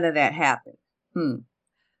said none of that happened.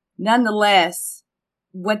 Nonetheless,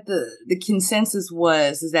 what the consensus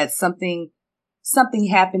was is that something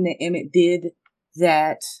happened that Emmett did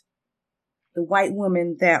that the white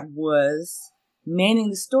woman that was manning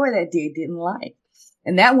the store that day didn't like.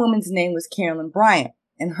 And that woman's name was Carolyn Bryant.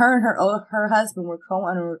 And her husband were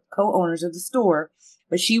co-owners of the store,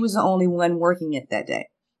 but she was the only one working it that day.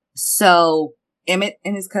 So Emmett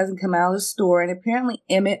and his cousin come out of the store, and apparently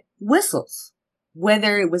Emmett whistles.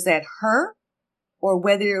 Whether it was at her or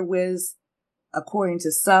whether it was, according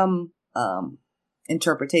to some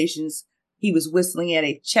interpretations, he was whistling at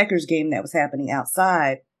a checkers game that was happening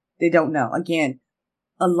outside. They don't know. Again,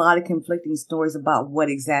 a lot of conflicting stories about what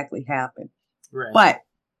exactly happened. Right. But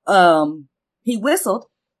he whistled.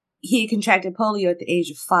 He had contracted polio at the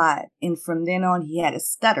age of 5, and from then on he had a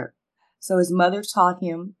stutter. So his mother taught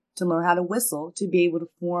him to learn how to whistle to be able to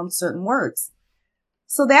form certain words.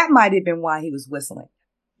 So that might have been why he was whistling.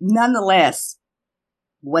 Nonetheless,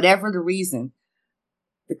 whatever the reason,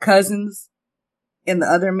 the cousins and the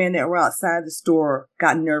other men that were outside the store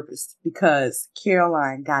got nervous because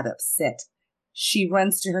Caroline got upset. She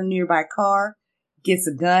runs to her nearby car, gets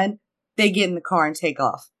a gun. They get in the car and take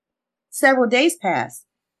off. Several days pass.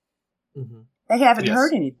 Mm-hmm. They haven't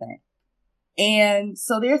heard anything. And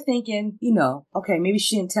so they're thinking, okay, maybe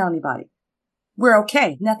she didn't tell anybody. We're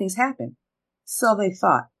okay. Nothing's happened. So they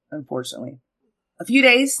thought, unfortunately. A few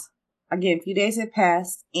days had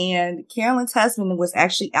passed, and Carolyn's husband was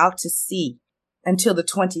actually out to sea until the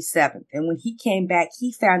 27th. And when he came back,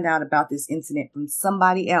 he found out about this incident from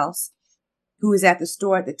somebody else who was at the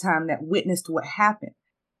store at the time that witnessed what happened.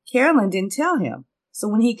 Carolyn didn't tell him. So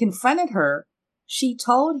when he confronted her, she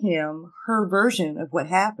told him her version of what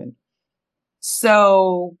happened.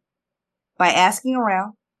 So by asking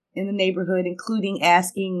around in the neighborhood, including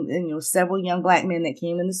asking, several young black men that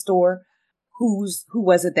came in the store, who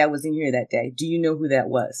was it that was in here that day? Do you know who that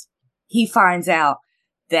was? He finds out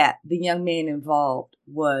that the young man involved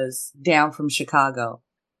was down from Chicago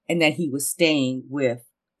and that he was staying with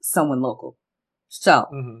someone local. So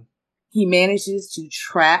he manages to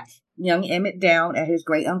track young Emmett down at his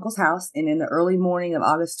great uncle's house. And in the early morning of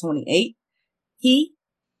August 28th, he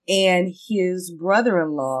and his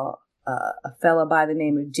brother-in-law, a fellow by the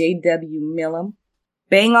name of J.W. Millam,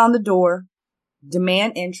 bang on the door,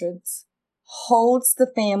 demand entrance, holds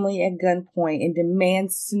the family at gunpoint, and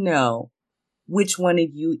demands to know which one of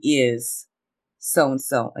you is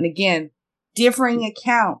so-and-so. And again, differing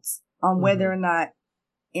accounts on whether or not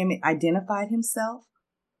Emmett identified himself,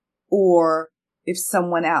 or if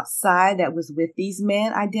someone outside that was with these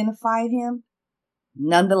men identified him.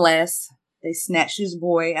 Nonetheless, they snatched his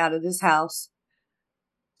boy out of this house,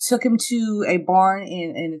 took him to a barn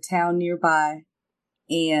in a town nearby,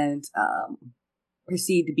 and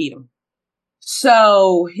proceeded to beat him.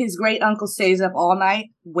 So his great uncle stays up all night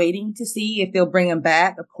waiting to see if they'll bring him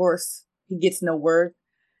back. Of course, he gets no word.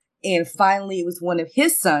 And finally, it was one of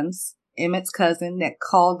his sons, Emmett's cousin, that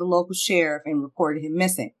called the local sheriff and reported him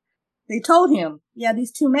missing. They told him, yeah,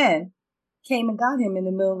 these two men came and got him in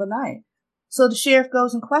the middle of the night. So the sheriff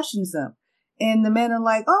goes and questions them. And the men are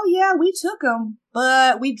like, oh, yeah, we took him,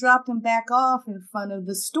 but we dropped him back off in front of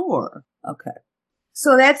the store. Okay.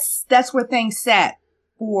 So that's where things sat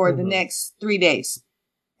for the next 3 days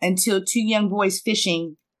until two young boys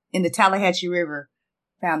fishing in the Tallahatchie River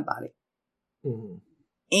found the body.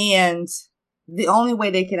 And the only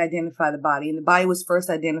way they could identify the body, and the body was first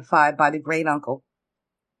identified by the great uncle,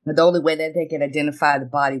 but the only way that they could identify the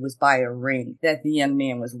body was by a ring that the young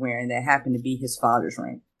man was wearing that happened to be his father's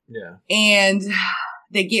ring. Yeah. And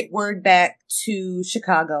they get word back to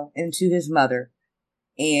Chicago and to his mother.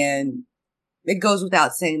 And it goes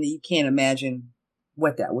without saying that you can't imagine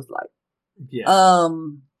what that was like. Yeah.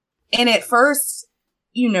 And at first,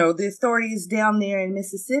 you know, the authorities down there in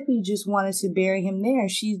Mississippi just wanted to bury him there.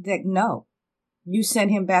 She's like, no, you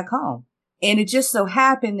sent him back home. And it just so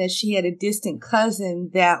happened that she had a distant cousin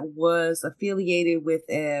that was affiliated with,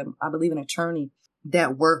 I believe, an attorney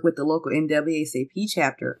that worked with the local NAACP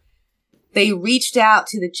chapter. They reached out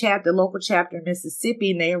to the local chapter in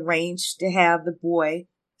Mississippi, and they arranged to have the boy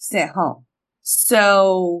sent home.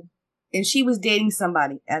 So, and she was dating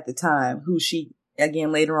somebody at the time who she,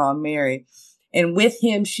 again, later on married. And with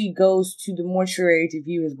him, she goes to the mortuary to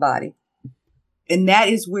view his body. And that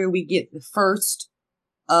is where we get the first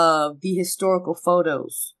of the historical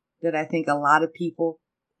photos that I think a lot of people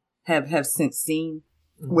have since seen,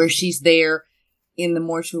 where she's there in the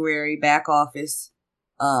mortuary back office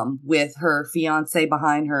with her fiance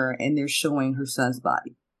behind her, and they're showing her son's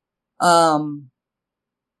body.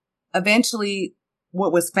 Eventually,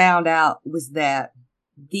 what was found out was that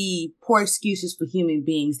the poor excuses for human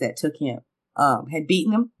beings that took him had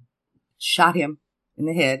beaten him, shot him in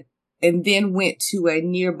the head, and then went to a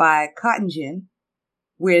nearby cotton gin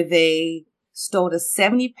where they stole a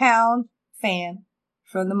 70-pound fan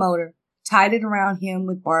from the motor, tied it around him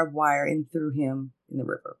with barbed wire, and threw him in the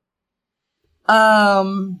river.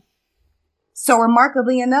 So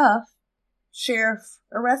remarkably enough, sheriff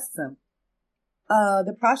arrests him.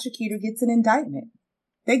 The prosecutor gets an indictment.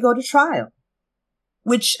 They go to trial,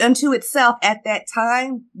 which unto itself at that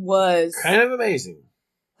time was kind of amazing.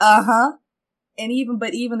 And even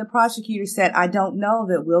the prosecutor said, I don't know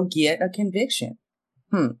that we'll get a conviction.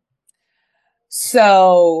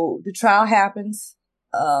 So the trial happens,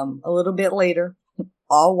 a little bit later,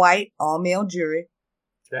 all white, all male jury.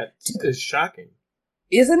 That is shocking.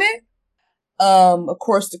 Isn't it? Of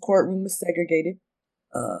course, the courtroom was segregated.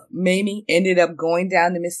 Mamie ended up going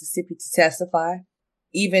down to Mississippi to testify.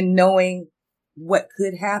 Even knowing what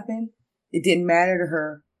could happen, it didn't matter to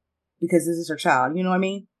her because this is her child. You know what I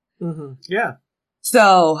mean? Yeah.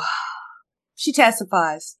 So she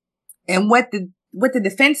testifies. And what the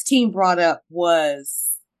defense team brought up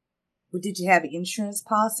was, well, did you have an insurance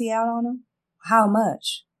policy out on him? How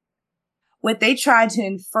much? What they tried to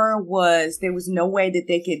infer was there was no way that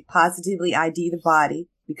they could positively ID the body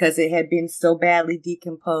because it had been so badly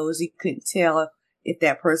decomposed. You couldn't tell if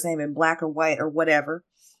that person had been black or white or whatever.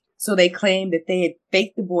 So they claimed that they had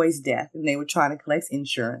faked the boy's death and they were trying to collect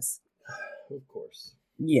insurance. Of course.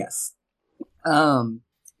 Yes.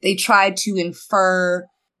 They tried to infer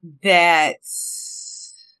that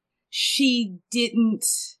she didn't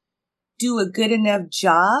do a good enough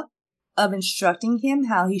job of instructing him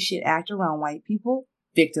how he should act around white people,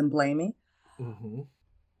 victim blaming.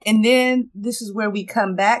 And then this is where we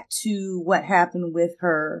come back to what happened with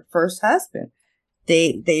her first husband.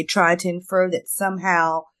 They tried to infer that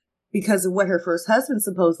somehow, because of what her first husband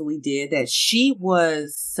supposedly did, that she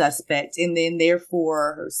was suspect, and then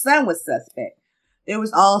therefore her son was suspect. There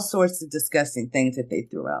was all sorts of disgusting things that they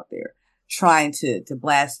threw out there, trying to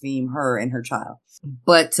blaspheme her and her child.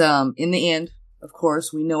 But in the end, of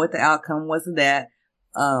course, we know what the outcome was of that.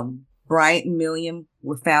 Bryant and Millam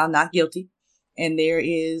were found not guilty, and there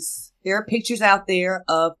is There are pictures out there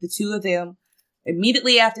of the two of them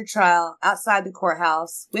immediately after trial outside the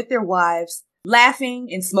courthouse with their wives, laughing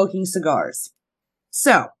and smoking cigars.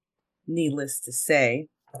 So, needless to say,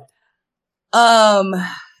 after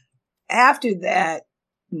that,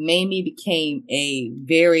 Mamie became a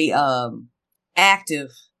very active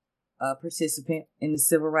participant in the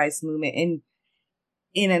civil rights movement,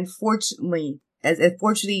 and unfortunately, as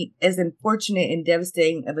unfortunate and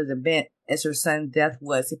devastating of an event as her son's death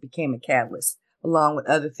was, it became a catalyst, along with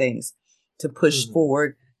other things, to push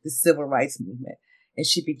forward the civil rights movement. And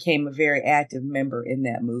she became a very active member in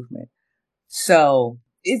that movement. So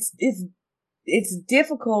it's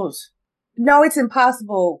difficult. No, it's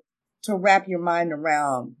impossible to wrap your mind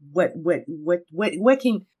around what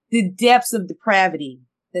can the depths of depravity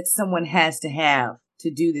that someone has to have to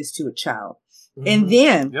do this to a child. And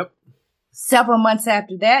then several months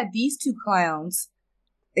after that, these two clowns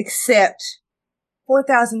accept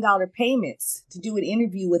 $4,000 payments to do an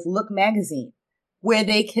interview with Look magazine where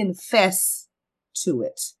they confess to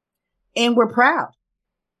it. And we're proud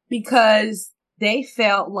because they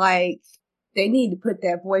felt like they needed to put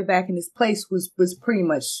that boy back in his place was pretty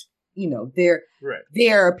much,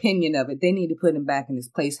 their opinion of it. They need to put him back in his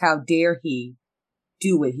place. How dare he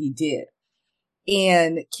do what he did?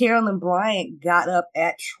 And Carolyn Bryant got up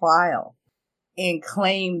at trial and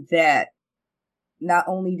claimed that not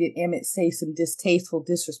only did Emmett say some distasteful,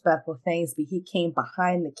 disrespectful things, but he came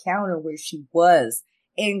behind the counter where she was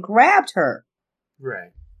and grabbed her.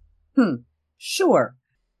 Right. Sure.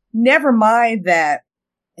 Never mind that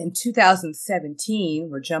in 2017,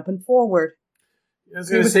 we're jumping forward. I was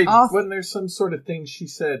going to say, wasn't there some sort of thing she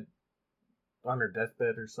said on her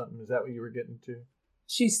deathbed or something? Is that what you were getting to?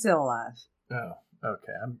 She's still alive. Oh,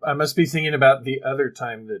 okay. I must be thinking about the other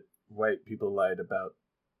time that white people lied about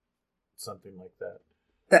something like that.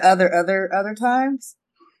 The other times?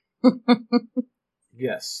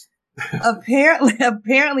 Yes.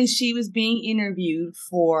 Apparently she was being interviewed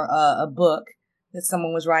for a book that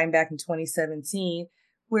someone was writing back in 2017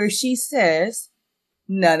 where she says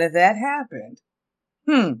none of that happened.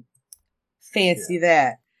 Fancy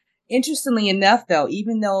that. Interestingly enough, though,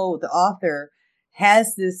 even though the author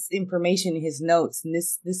has this information in his notes, and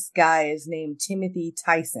this guy is named Timothy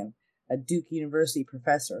Tyson, a Duke University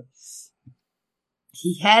professor.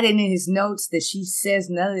 He had it in his notes that she says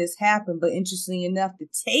none of this happened, but interestingly enough, the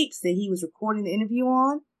tapes that he was recording the interview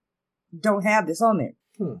on don't have this on there.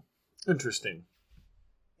 Interesting.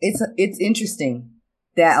 It's interesting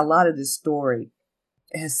that a lot of this story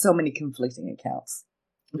has so many conflicting accounts.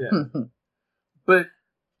 Yeah. But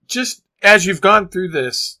just as you've gone through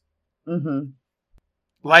this,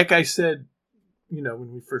 like I said,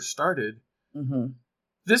 when we first started,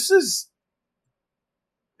 this is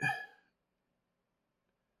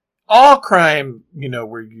all crime,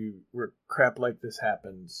 where crap like this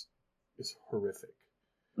happens is horrific.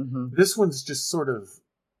 This one's just sort of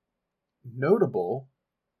notable,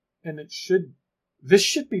 and this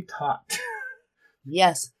should be taught.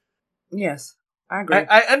 Yes, I agree.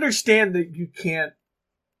 I understand that you can't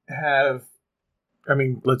have,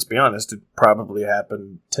 let's be honest, it probably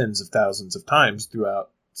happened tens of thousands of times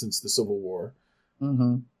since the Civil War.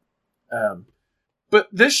 But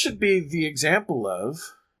this should be the example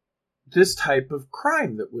of this type of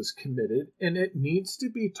crime that was committed, and it needs to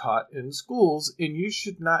be taught in schools, and you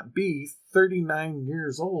should not be 39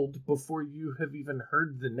 years old before you have even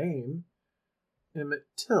heard the name Emmett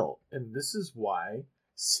Till. And this is why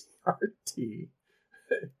CRT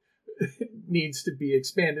needs to be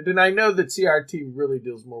expanded. And I know that CRT really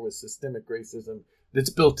deals more with systemic racism that's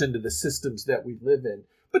built into the systems that we live in.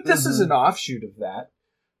 But this is an offshoot of that.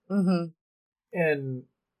 And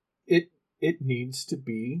it needs to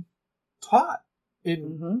be taught.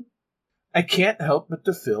 And I can't help but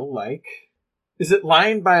to feel like, is it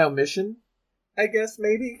lying by omission? I guess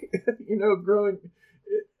maybe, growing.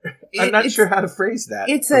 I'm not sure how to phrase that.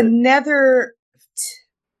 It's another,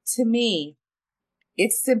 to me,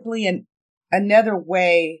 it's simply another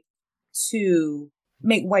way to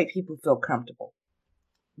make white people feel comfortable.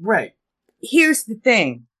 Right. Here's the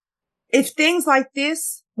thing. If things like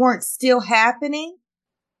this weren't still happening,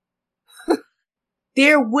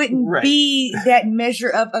 there wouldn't be that measure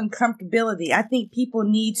of uncomfortability. I think people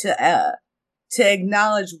need to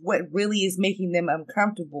acknowledge what really is making them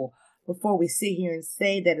uncomfortable before we sit here and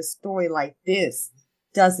say that a story like this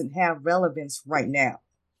doesn't have relevance right now.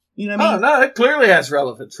 You know what I mean? No, it clearly has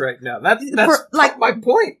relevance right now. That's my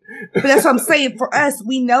point. But that's what I'm saying. For us,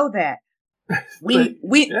 we know that.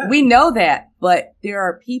 We know that, but there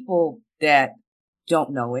are people that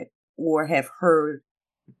don't know it or have heard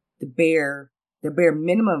the bare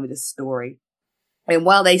minimum of this story, And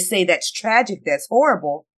while they say that's tragic, that's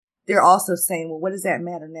horrible, they're also saying, well, what does that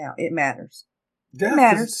matter now? It matters. Yeah, it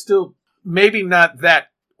matters. It's still maybe not that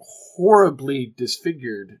horribly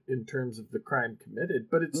disfigured in terms of the crime committed,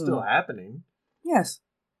 but it's still happening. Yes,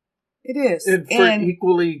 it is. And for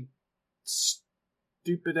equally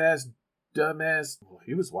stupid ass, dumb ass, well,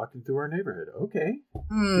 he was walking through our neighborhood. Okay.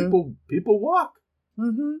 People walk.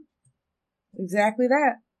 Mm-hmm. Exactly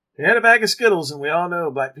that. He had a bag of Skittles, and we all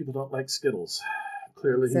know black people don't like Skittles.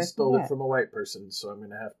 Clearly he stole it from a white person, so I'm going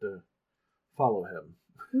to have to follow him.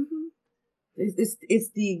 Mm-hmm. It's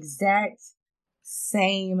the exact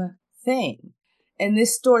same thing. And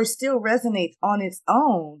this story still resonates on its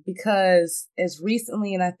own because as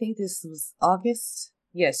recently, and I think this was August.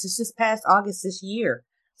 Yes, it's just past August this year.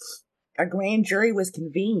 A grand jury was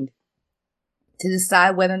convened to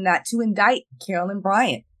decide whether or not to indict Carolyn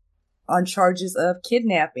Bryant on charges of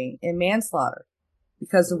kidnapping and manslaughter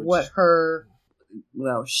because of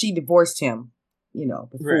she divorced him,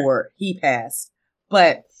 before he passed.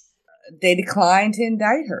 But they declined to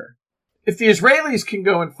indict her. If the Israelis can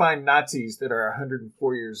go and find Nazis that are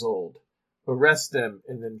 104 years old, arrest them,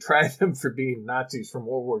 and then try them for being Nazis from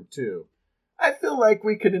World War II, I feel like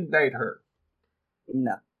we could indict her.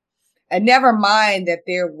 No. And never mind that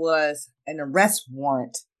there was an arrest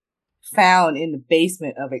warrant found in the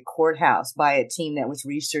basement of a courthouse by a team that was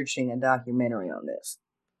researching a documentary on this.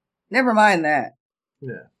 Never mind that.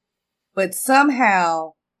 Yeah. But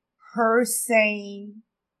somehow, her saying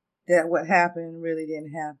that what happened really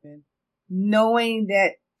didn't happen, knowing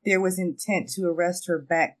that there was intent to arrest her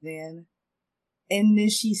back then, and then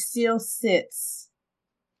she still sits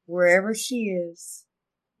wherever she is,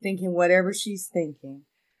 thinking whatever she's thinking.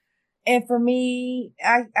 And for me,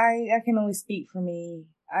 I can only speak for me.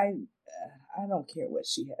 I don't care what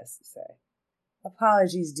she has to say.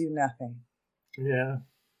 Apologies do nothing. Yeah.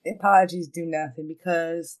 Apologies do nothing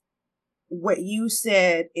because what you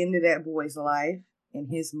said into that boy's life and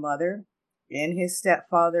his mother and his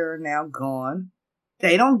stepfather are now gone.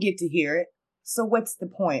 They don't get to hear it. So what's the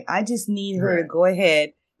point? I just need her to go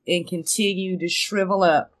ahead and continue to shrivel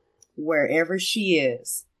up wherever she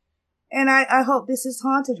is. And I hope this has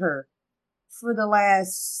haunted her for the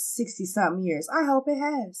last 60-something years. I hope it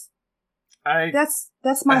has.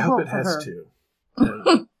 That's my hope for her. I hope it has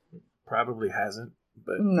too. Probably hasn't,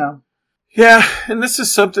 but no. Yeah, and this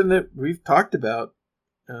is something that we've talked about.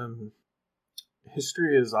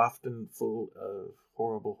 History is often full of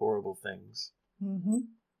horrible, horrible things. Mm-hmm.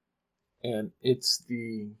 And it's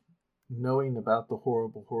the knowing about the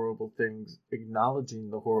horrible, horrible things, acknowledging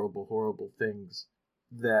the horrible, horrible things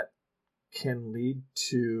that can lead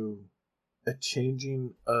to a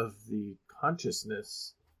changing of the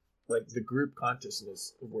consciousness, like the group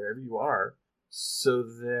consciousness of wherever you are, so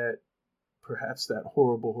that perhaps that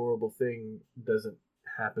horrible, horrible thing doesn't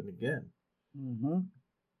happen again. Mm-hmm.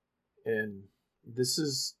 And this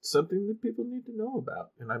is something that people need to know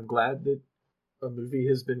about. And I'm glad that a movie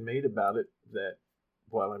has been made about it that,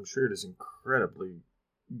 while I'm sure it is incredibly...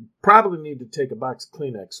 You probably need to take a box of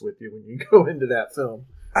Kleenex with you when you go into that film.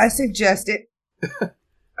 I suggest it.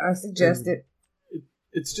 I suggest it.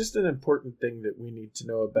 It's just an important thing that we need to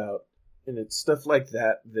know about. And it's stuff like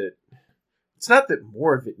that it's not that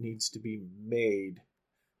more of it needs to be made,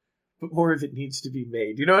 but more of it needs to be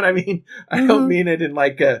made. You know what I mean? I don't mean it in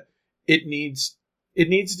like it needs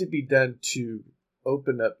to be done to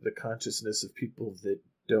open up the consciousness of people that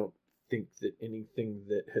don't think that anything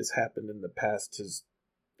that has happened in the past has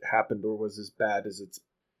happened or was as bad as it's,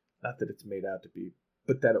 not that it's made out to be,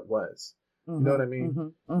 but that it was. You know what I mean?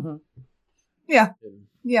 Mm-hmm. Mm-hmm. Yeah. And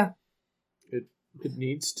yeah. It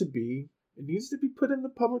needs to be put in the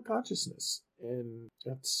public consciousness. And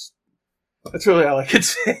that's really all I can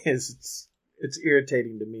say is it's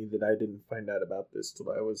irritating to me that I didn't find out about this till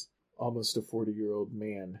I was almost a 40-year-old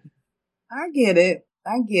man. I get it.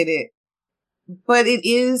 But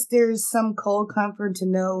there's some cold comfort to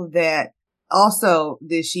know that also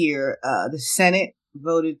this year, the Senate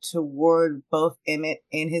voted to award both Emmett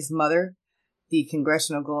and his mother the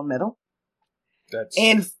Congressional Gold Medal.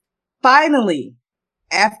 And finally,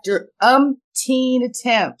 after umpteen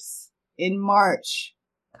attempts in March,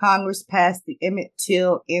 Congress passed the Emmett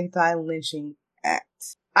Till Anti-Lynching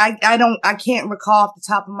Act. I can't recall off the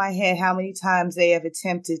top of my head how many times they have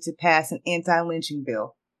attempted to pass an anti-lynching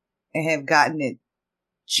bill and have gotten it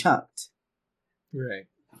chunked. Right.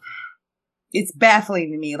 It's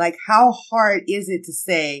baffling to me. Like, how hard is it to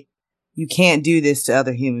say you can't do this to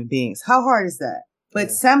other human beings? How hard is that?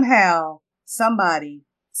 But somehow, somebody,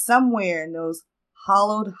 somewhere in those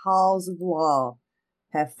hollowed halls of law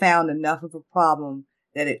have found enough of a problem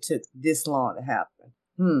that it took this long to happen.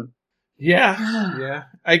 Yeah.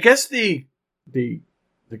 I guess the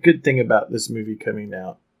good thing about this movie coming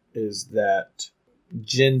out is that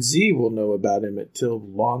Gen Z will know about him until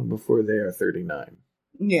long before they are 39.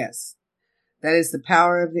 Yes. That is the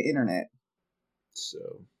power of the internet.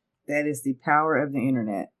 So. That is the power of the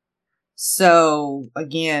internet. So,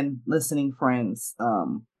 again, listening friends,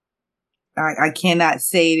 I cannot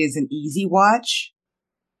say it is an easy watch,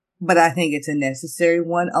 but I think it's a necessary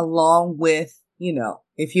one, along with,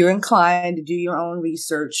 if you're inclined to do your own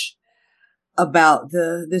research about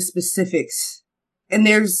the specifics. And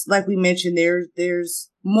there's, like we mentioned, there's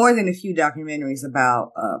more than a few documentaries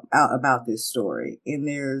about this story. And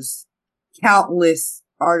there's countless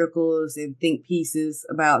articles and think pieces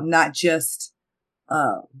about not just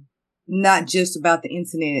about the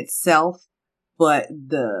incident itself, but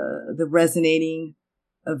the resonating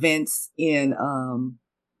events in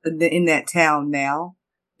that town now.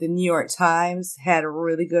 The New York Times had a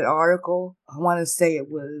really good article. I want to say it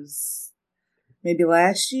was maybe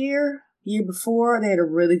last year before. They had a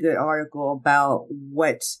really good article about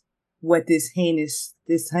what this heinous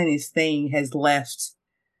thing has left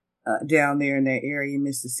down there in that area in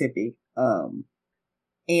Mississippi. And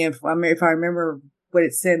if I remember what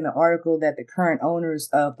it said in the article, that the current owners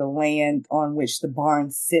of the land on which the barn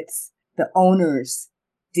sits, the owners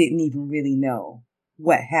didn't even really know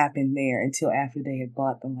what happened there until after they had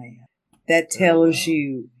bought the land. That tells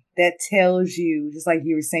you, just like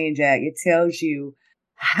you were saying, Jack, it tells you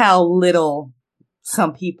how little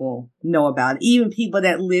some people know about it. Even people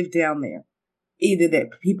that live down there. Either that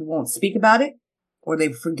people won't speak about it, or they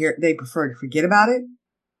prefer to forget about it,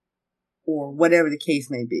 or whatever the case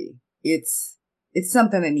may be. It's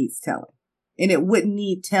something that needs telling. And it wouldn't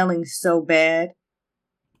need telling so bad.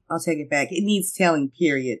 I'll take it back. It needs telling,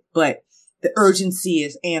 period. But the urgency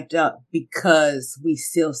is amped up because we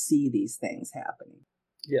still see these things happening.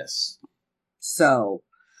 Yes. So.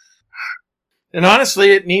 And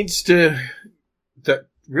honestly, it needs to,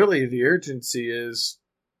 really the urgency is,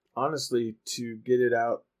 honestly, to get it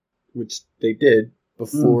out, which they did,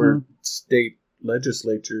 before state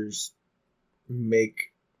legislatures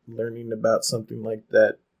make learning about something like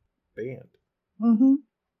that banned. Mm-hmm.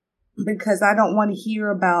 Because I don't want to hear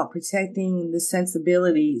about protecting the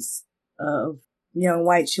sensibilities of young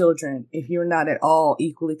white children if you're not at all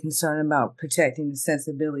equally concerned about protecting the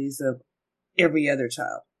sensibilities of every other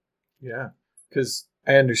child. Yeah, because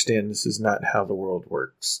I understand this is not how the world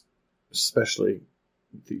works, especially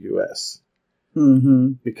the U.S.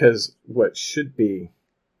 Mm-hmm. Because what should be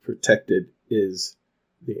protected is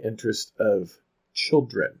the interest of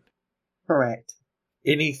children. Correct.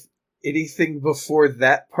 Anything before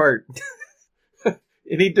that part,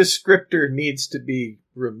 any descriptor needs to be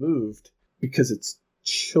removed because it's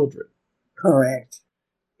children. Correct.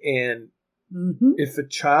 And if a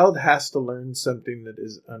child has to learn something that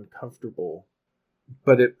is uncomfortable,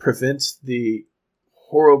 but it prevents the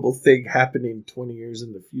horrible thing happening 20 years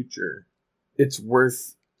in the future, it's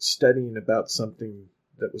worth studying about something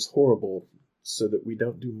that was horrible so that we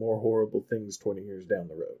don't do more horrible things 20 years down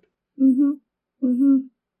the road. Mm-hmm. Mm-hmm.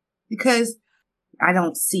 Because I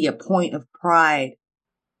don't see a point of pride.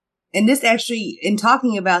 And this actually, in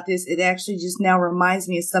talking about this, it actually just now reminds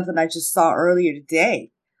me of something I just saw earlier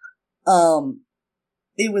today.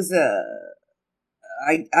 It was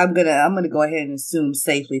I'm gonna go ahead and assume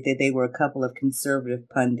safely that they were a couple of conservative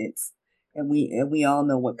pundits, and we all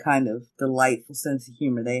know what kind of delightful sense of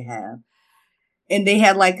humor they have. And they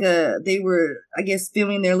had they were, I guess,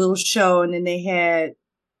 filming their little show, and then they had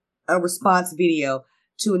a response video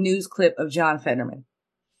to a news clip of John Fetterman.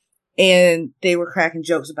 And they were cracking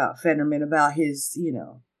jokes about Fetterman, about his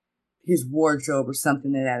wardrobe or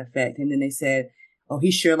something to that effect. And then they said, oh, he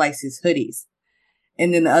sure likes his hoodies.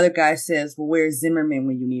 And then the other guy says, well, where's Zimmerman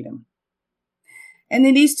when you need him? And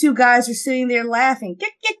then these two guys are sitting there laughing.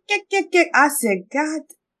 I said, God,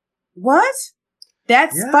 what?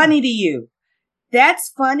 That's funny to you.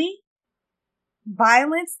 That's funny.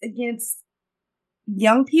 Violence against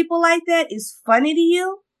young people like that is funny to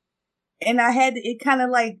you. And it kind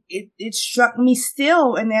of it struck me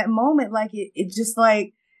still in that moment. Like it just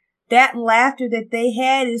like that laughter that they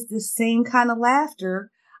had is the same kind of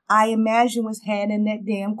laughter I imagine was had in that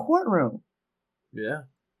damn courtroom. Yeah.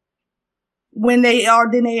 When they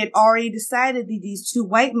had already decided that these two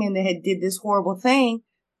white men that had did this horrible thing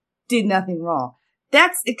did nothing wrong.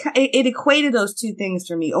 It equated those two things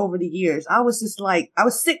for me over the years. I was just like, I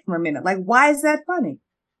was sick for a minute. Like, why is that funny?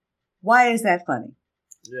 Why is that funny?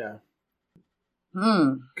 Yeah.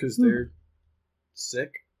 Because they're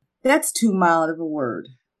sick. That's too mild of a word.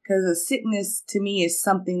 Because a sickness to me is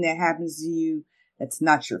something that happens to you that's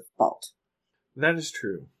not your fault. That is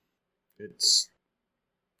true.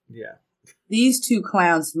 Yeah. These two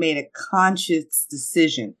clowns made a conscious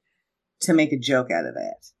decision to make a joke out of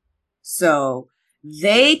that. So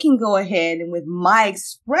they can go ahead and, with my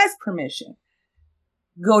express permission,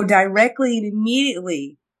 go directly and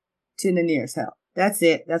immediately to the nearest hell. That's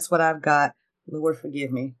it. That's what I've got. Lord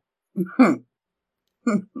forgive me.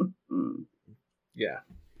 Yeah.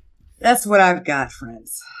 That's what I've got,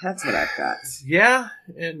 friends. That's what I've got. Yeah,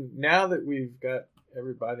 and now that we've got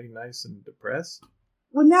everybody nice and depressed.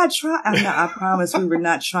 We're not trying. I promise we were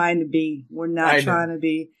not trying to be. We're not trying to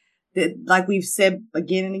be. Like we've said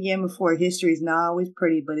again and again before, history is not always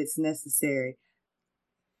pretty, but it's necessary.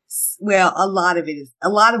 Well, a lot of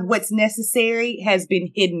what's necessary has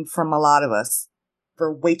been hidden from a lot of us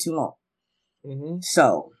for way too long. Mm-hmm.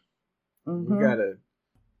 So, we gotta.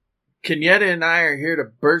 Kenyatta and I are here to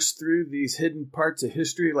burst through these hidden parts of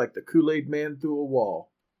history like the Kool-Aid Man through a wall.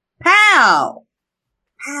 Pow!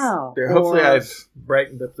 Pow! Hopefully I've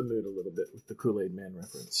brightened up the mood a little bit with the Kool-Aid Man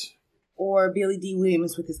reference. Or Billy D.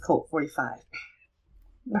 Williams with his Colt 45.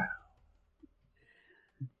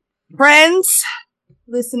 Friends,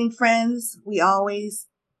 listening friends, we always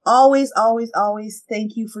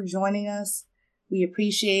thank you for joining us. We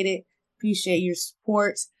appreciate it. Appreciate your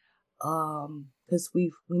support. Because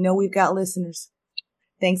we know we've got listeners.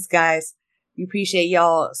 Thanks, guys. We appreciate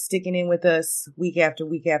y'all sticking in with us week after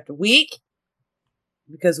week after week.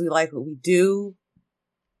 Because we like what we do.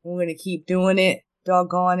 We're going to keep doing it.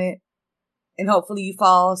 Doggone it. And hopefully you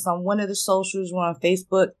follow us on one of the socials. We're on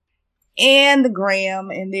Facebook and the Gram.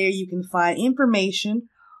 And there you can find information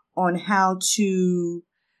on how to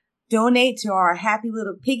donate to our happy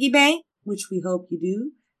little piggy bank, which we hope you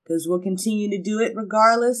do, because we'll continue to do it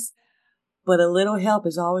regardless. But a little help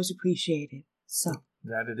is always appreciated. So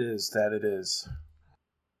that it is.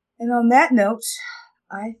 And on that note,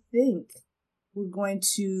 I think we're going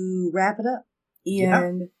to wrap it up.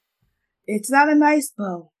 And It's not a nice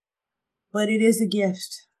bow, but it is a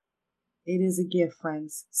gift. It is a gift,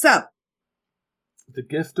 friends. So, the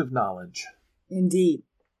gift of knowledge. Indeed.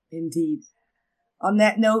 On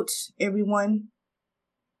that note, everyone,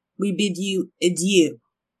 we bid you adieu.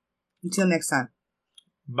 Until next time.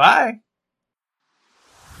 Bye.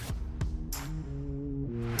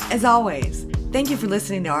 As always, thank you for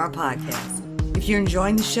listening to our podcast. If you're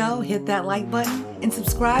enjoying the show, hit that like button and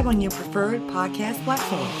subscribe on your preferred podcast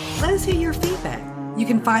platform. Let us hear your feedback. You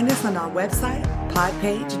can find us on our website,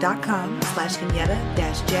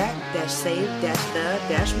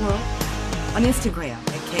 podpage.com/Kenyatta-Jack-Save-the-World, on Instagram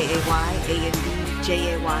at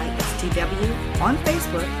KAYANDJAYSTW, on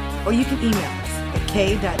Facebook, or you can email us at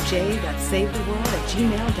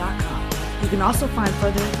k.j.savetheworld@gmail.com. You can also find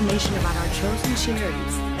further information about our chosen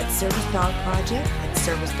charities at Service Dog Project at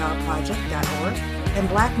servicedogproject.org and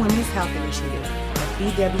Black Women's Health Initiative at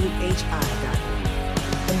bwhi.org.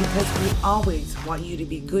 And because we always want you to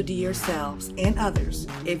be good to yourselves and others,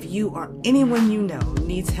 if you or anyone you know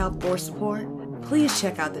needs help or support, please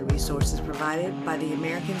check out the resources provided by the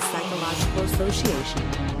American Psychological Association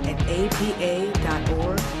at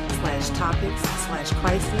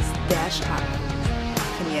apa.org/topics/crisis-topics.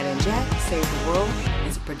 Kenyatta and Jack Save the World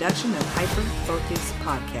is a production of Hyper Focus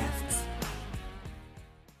Podcasts.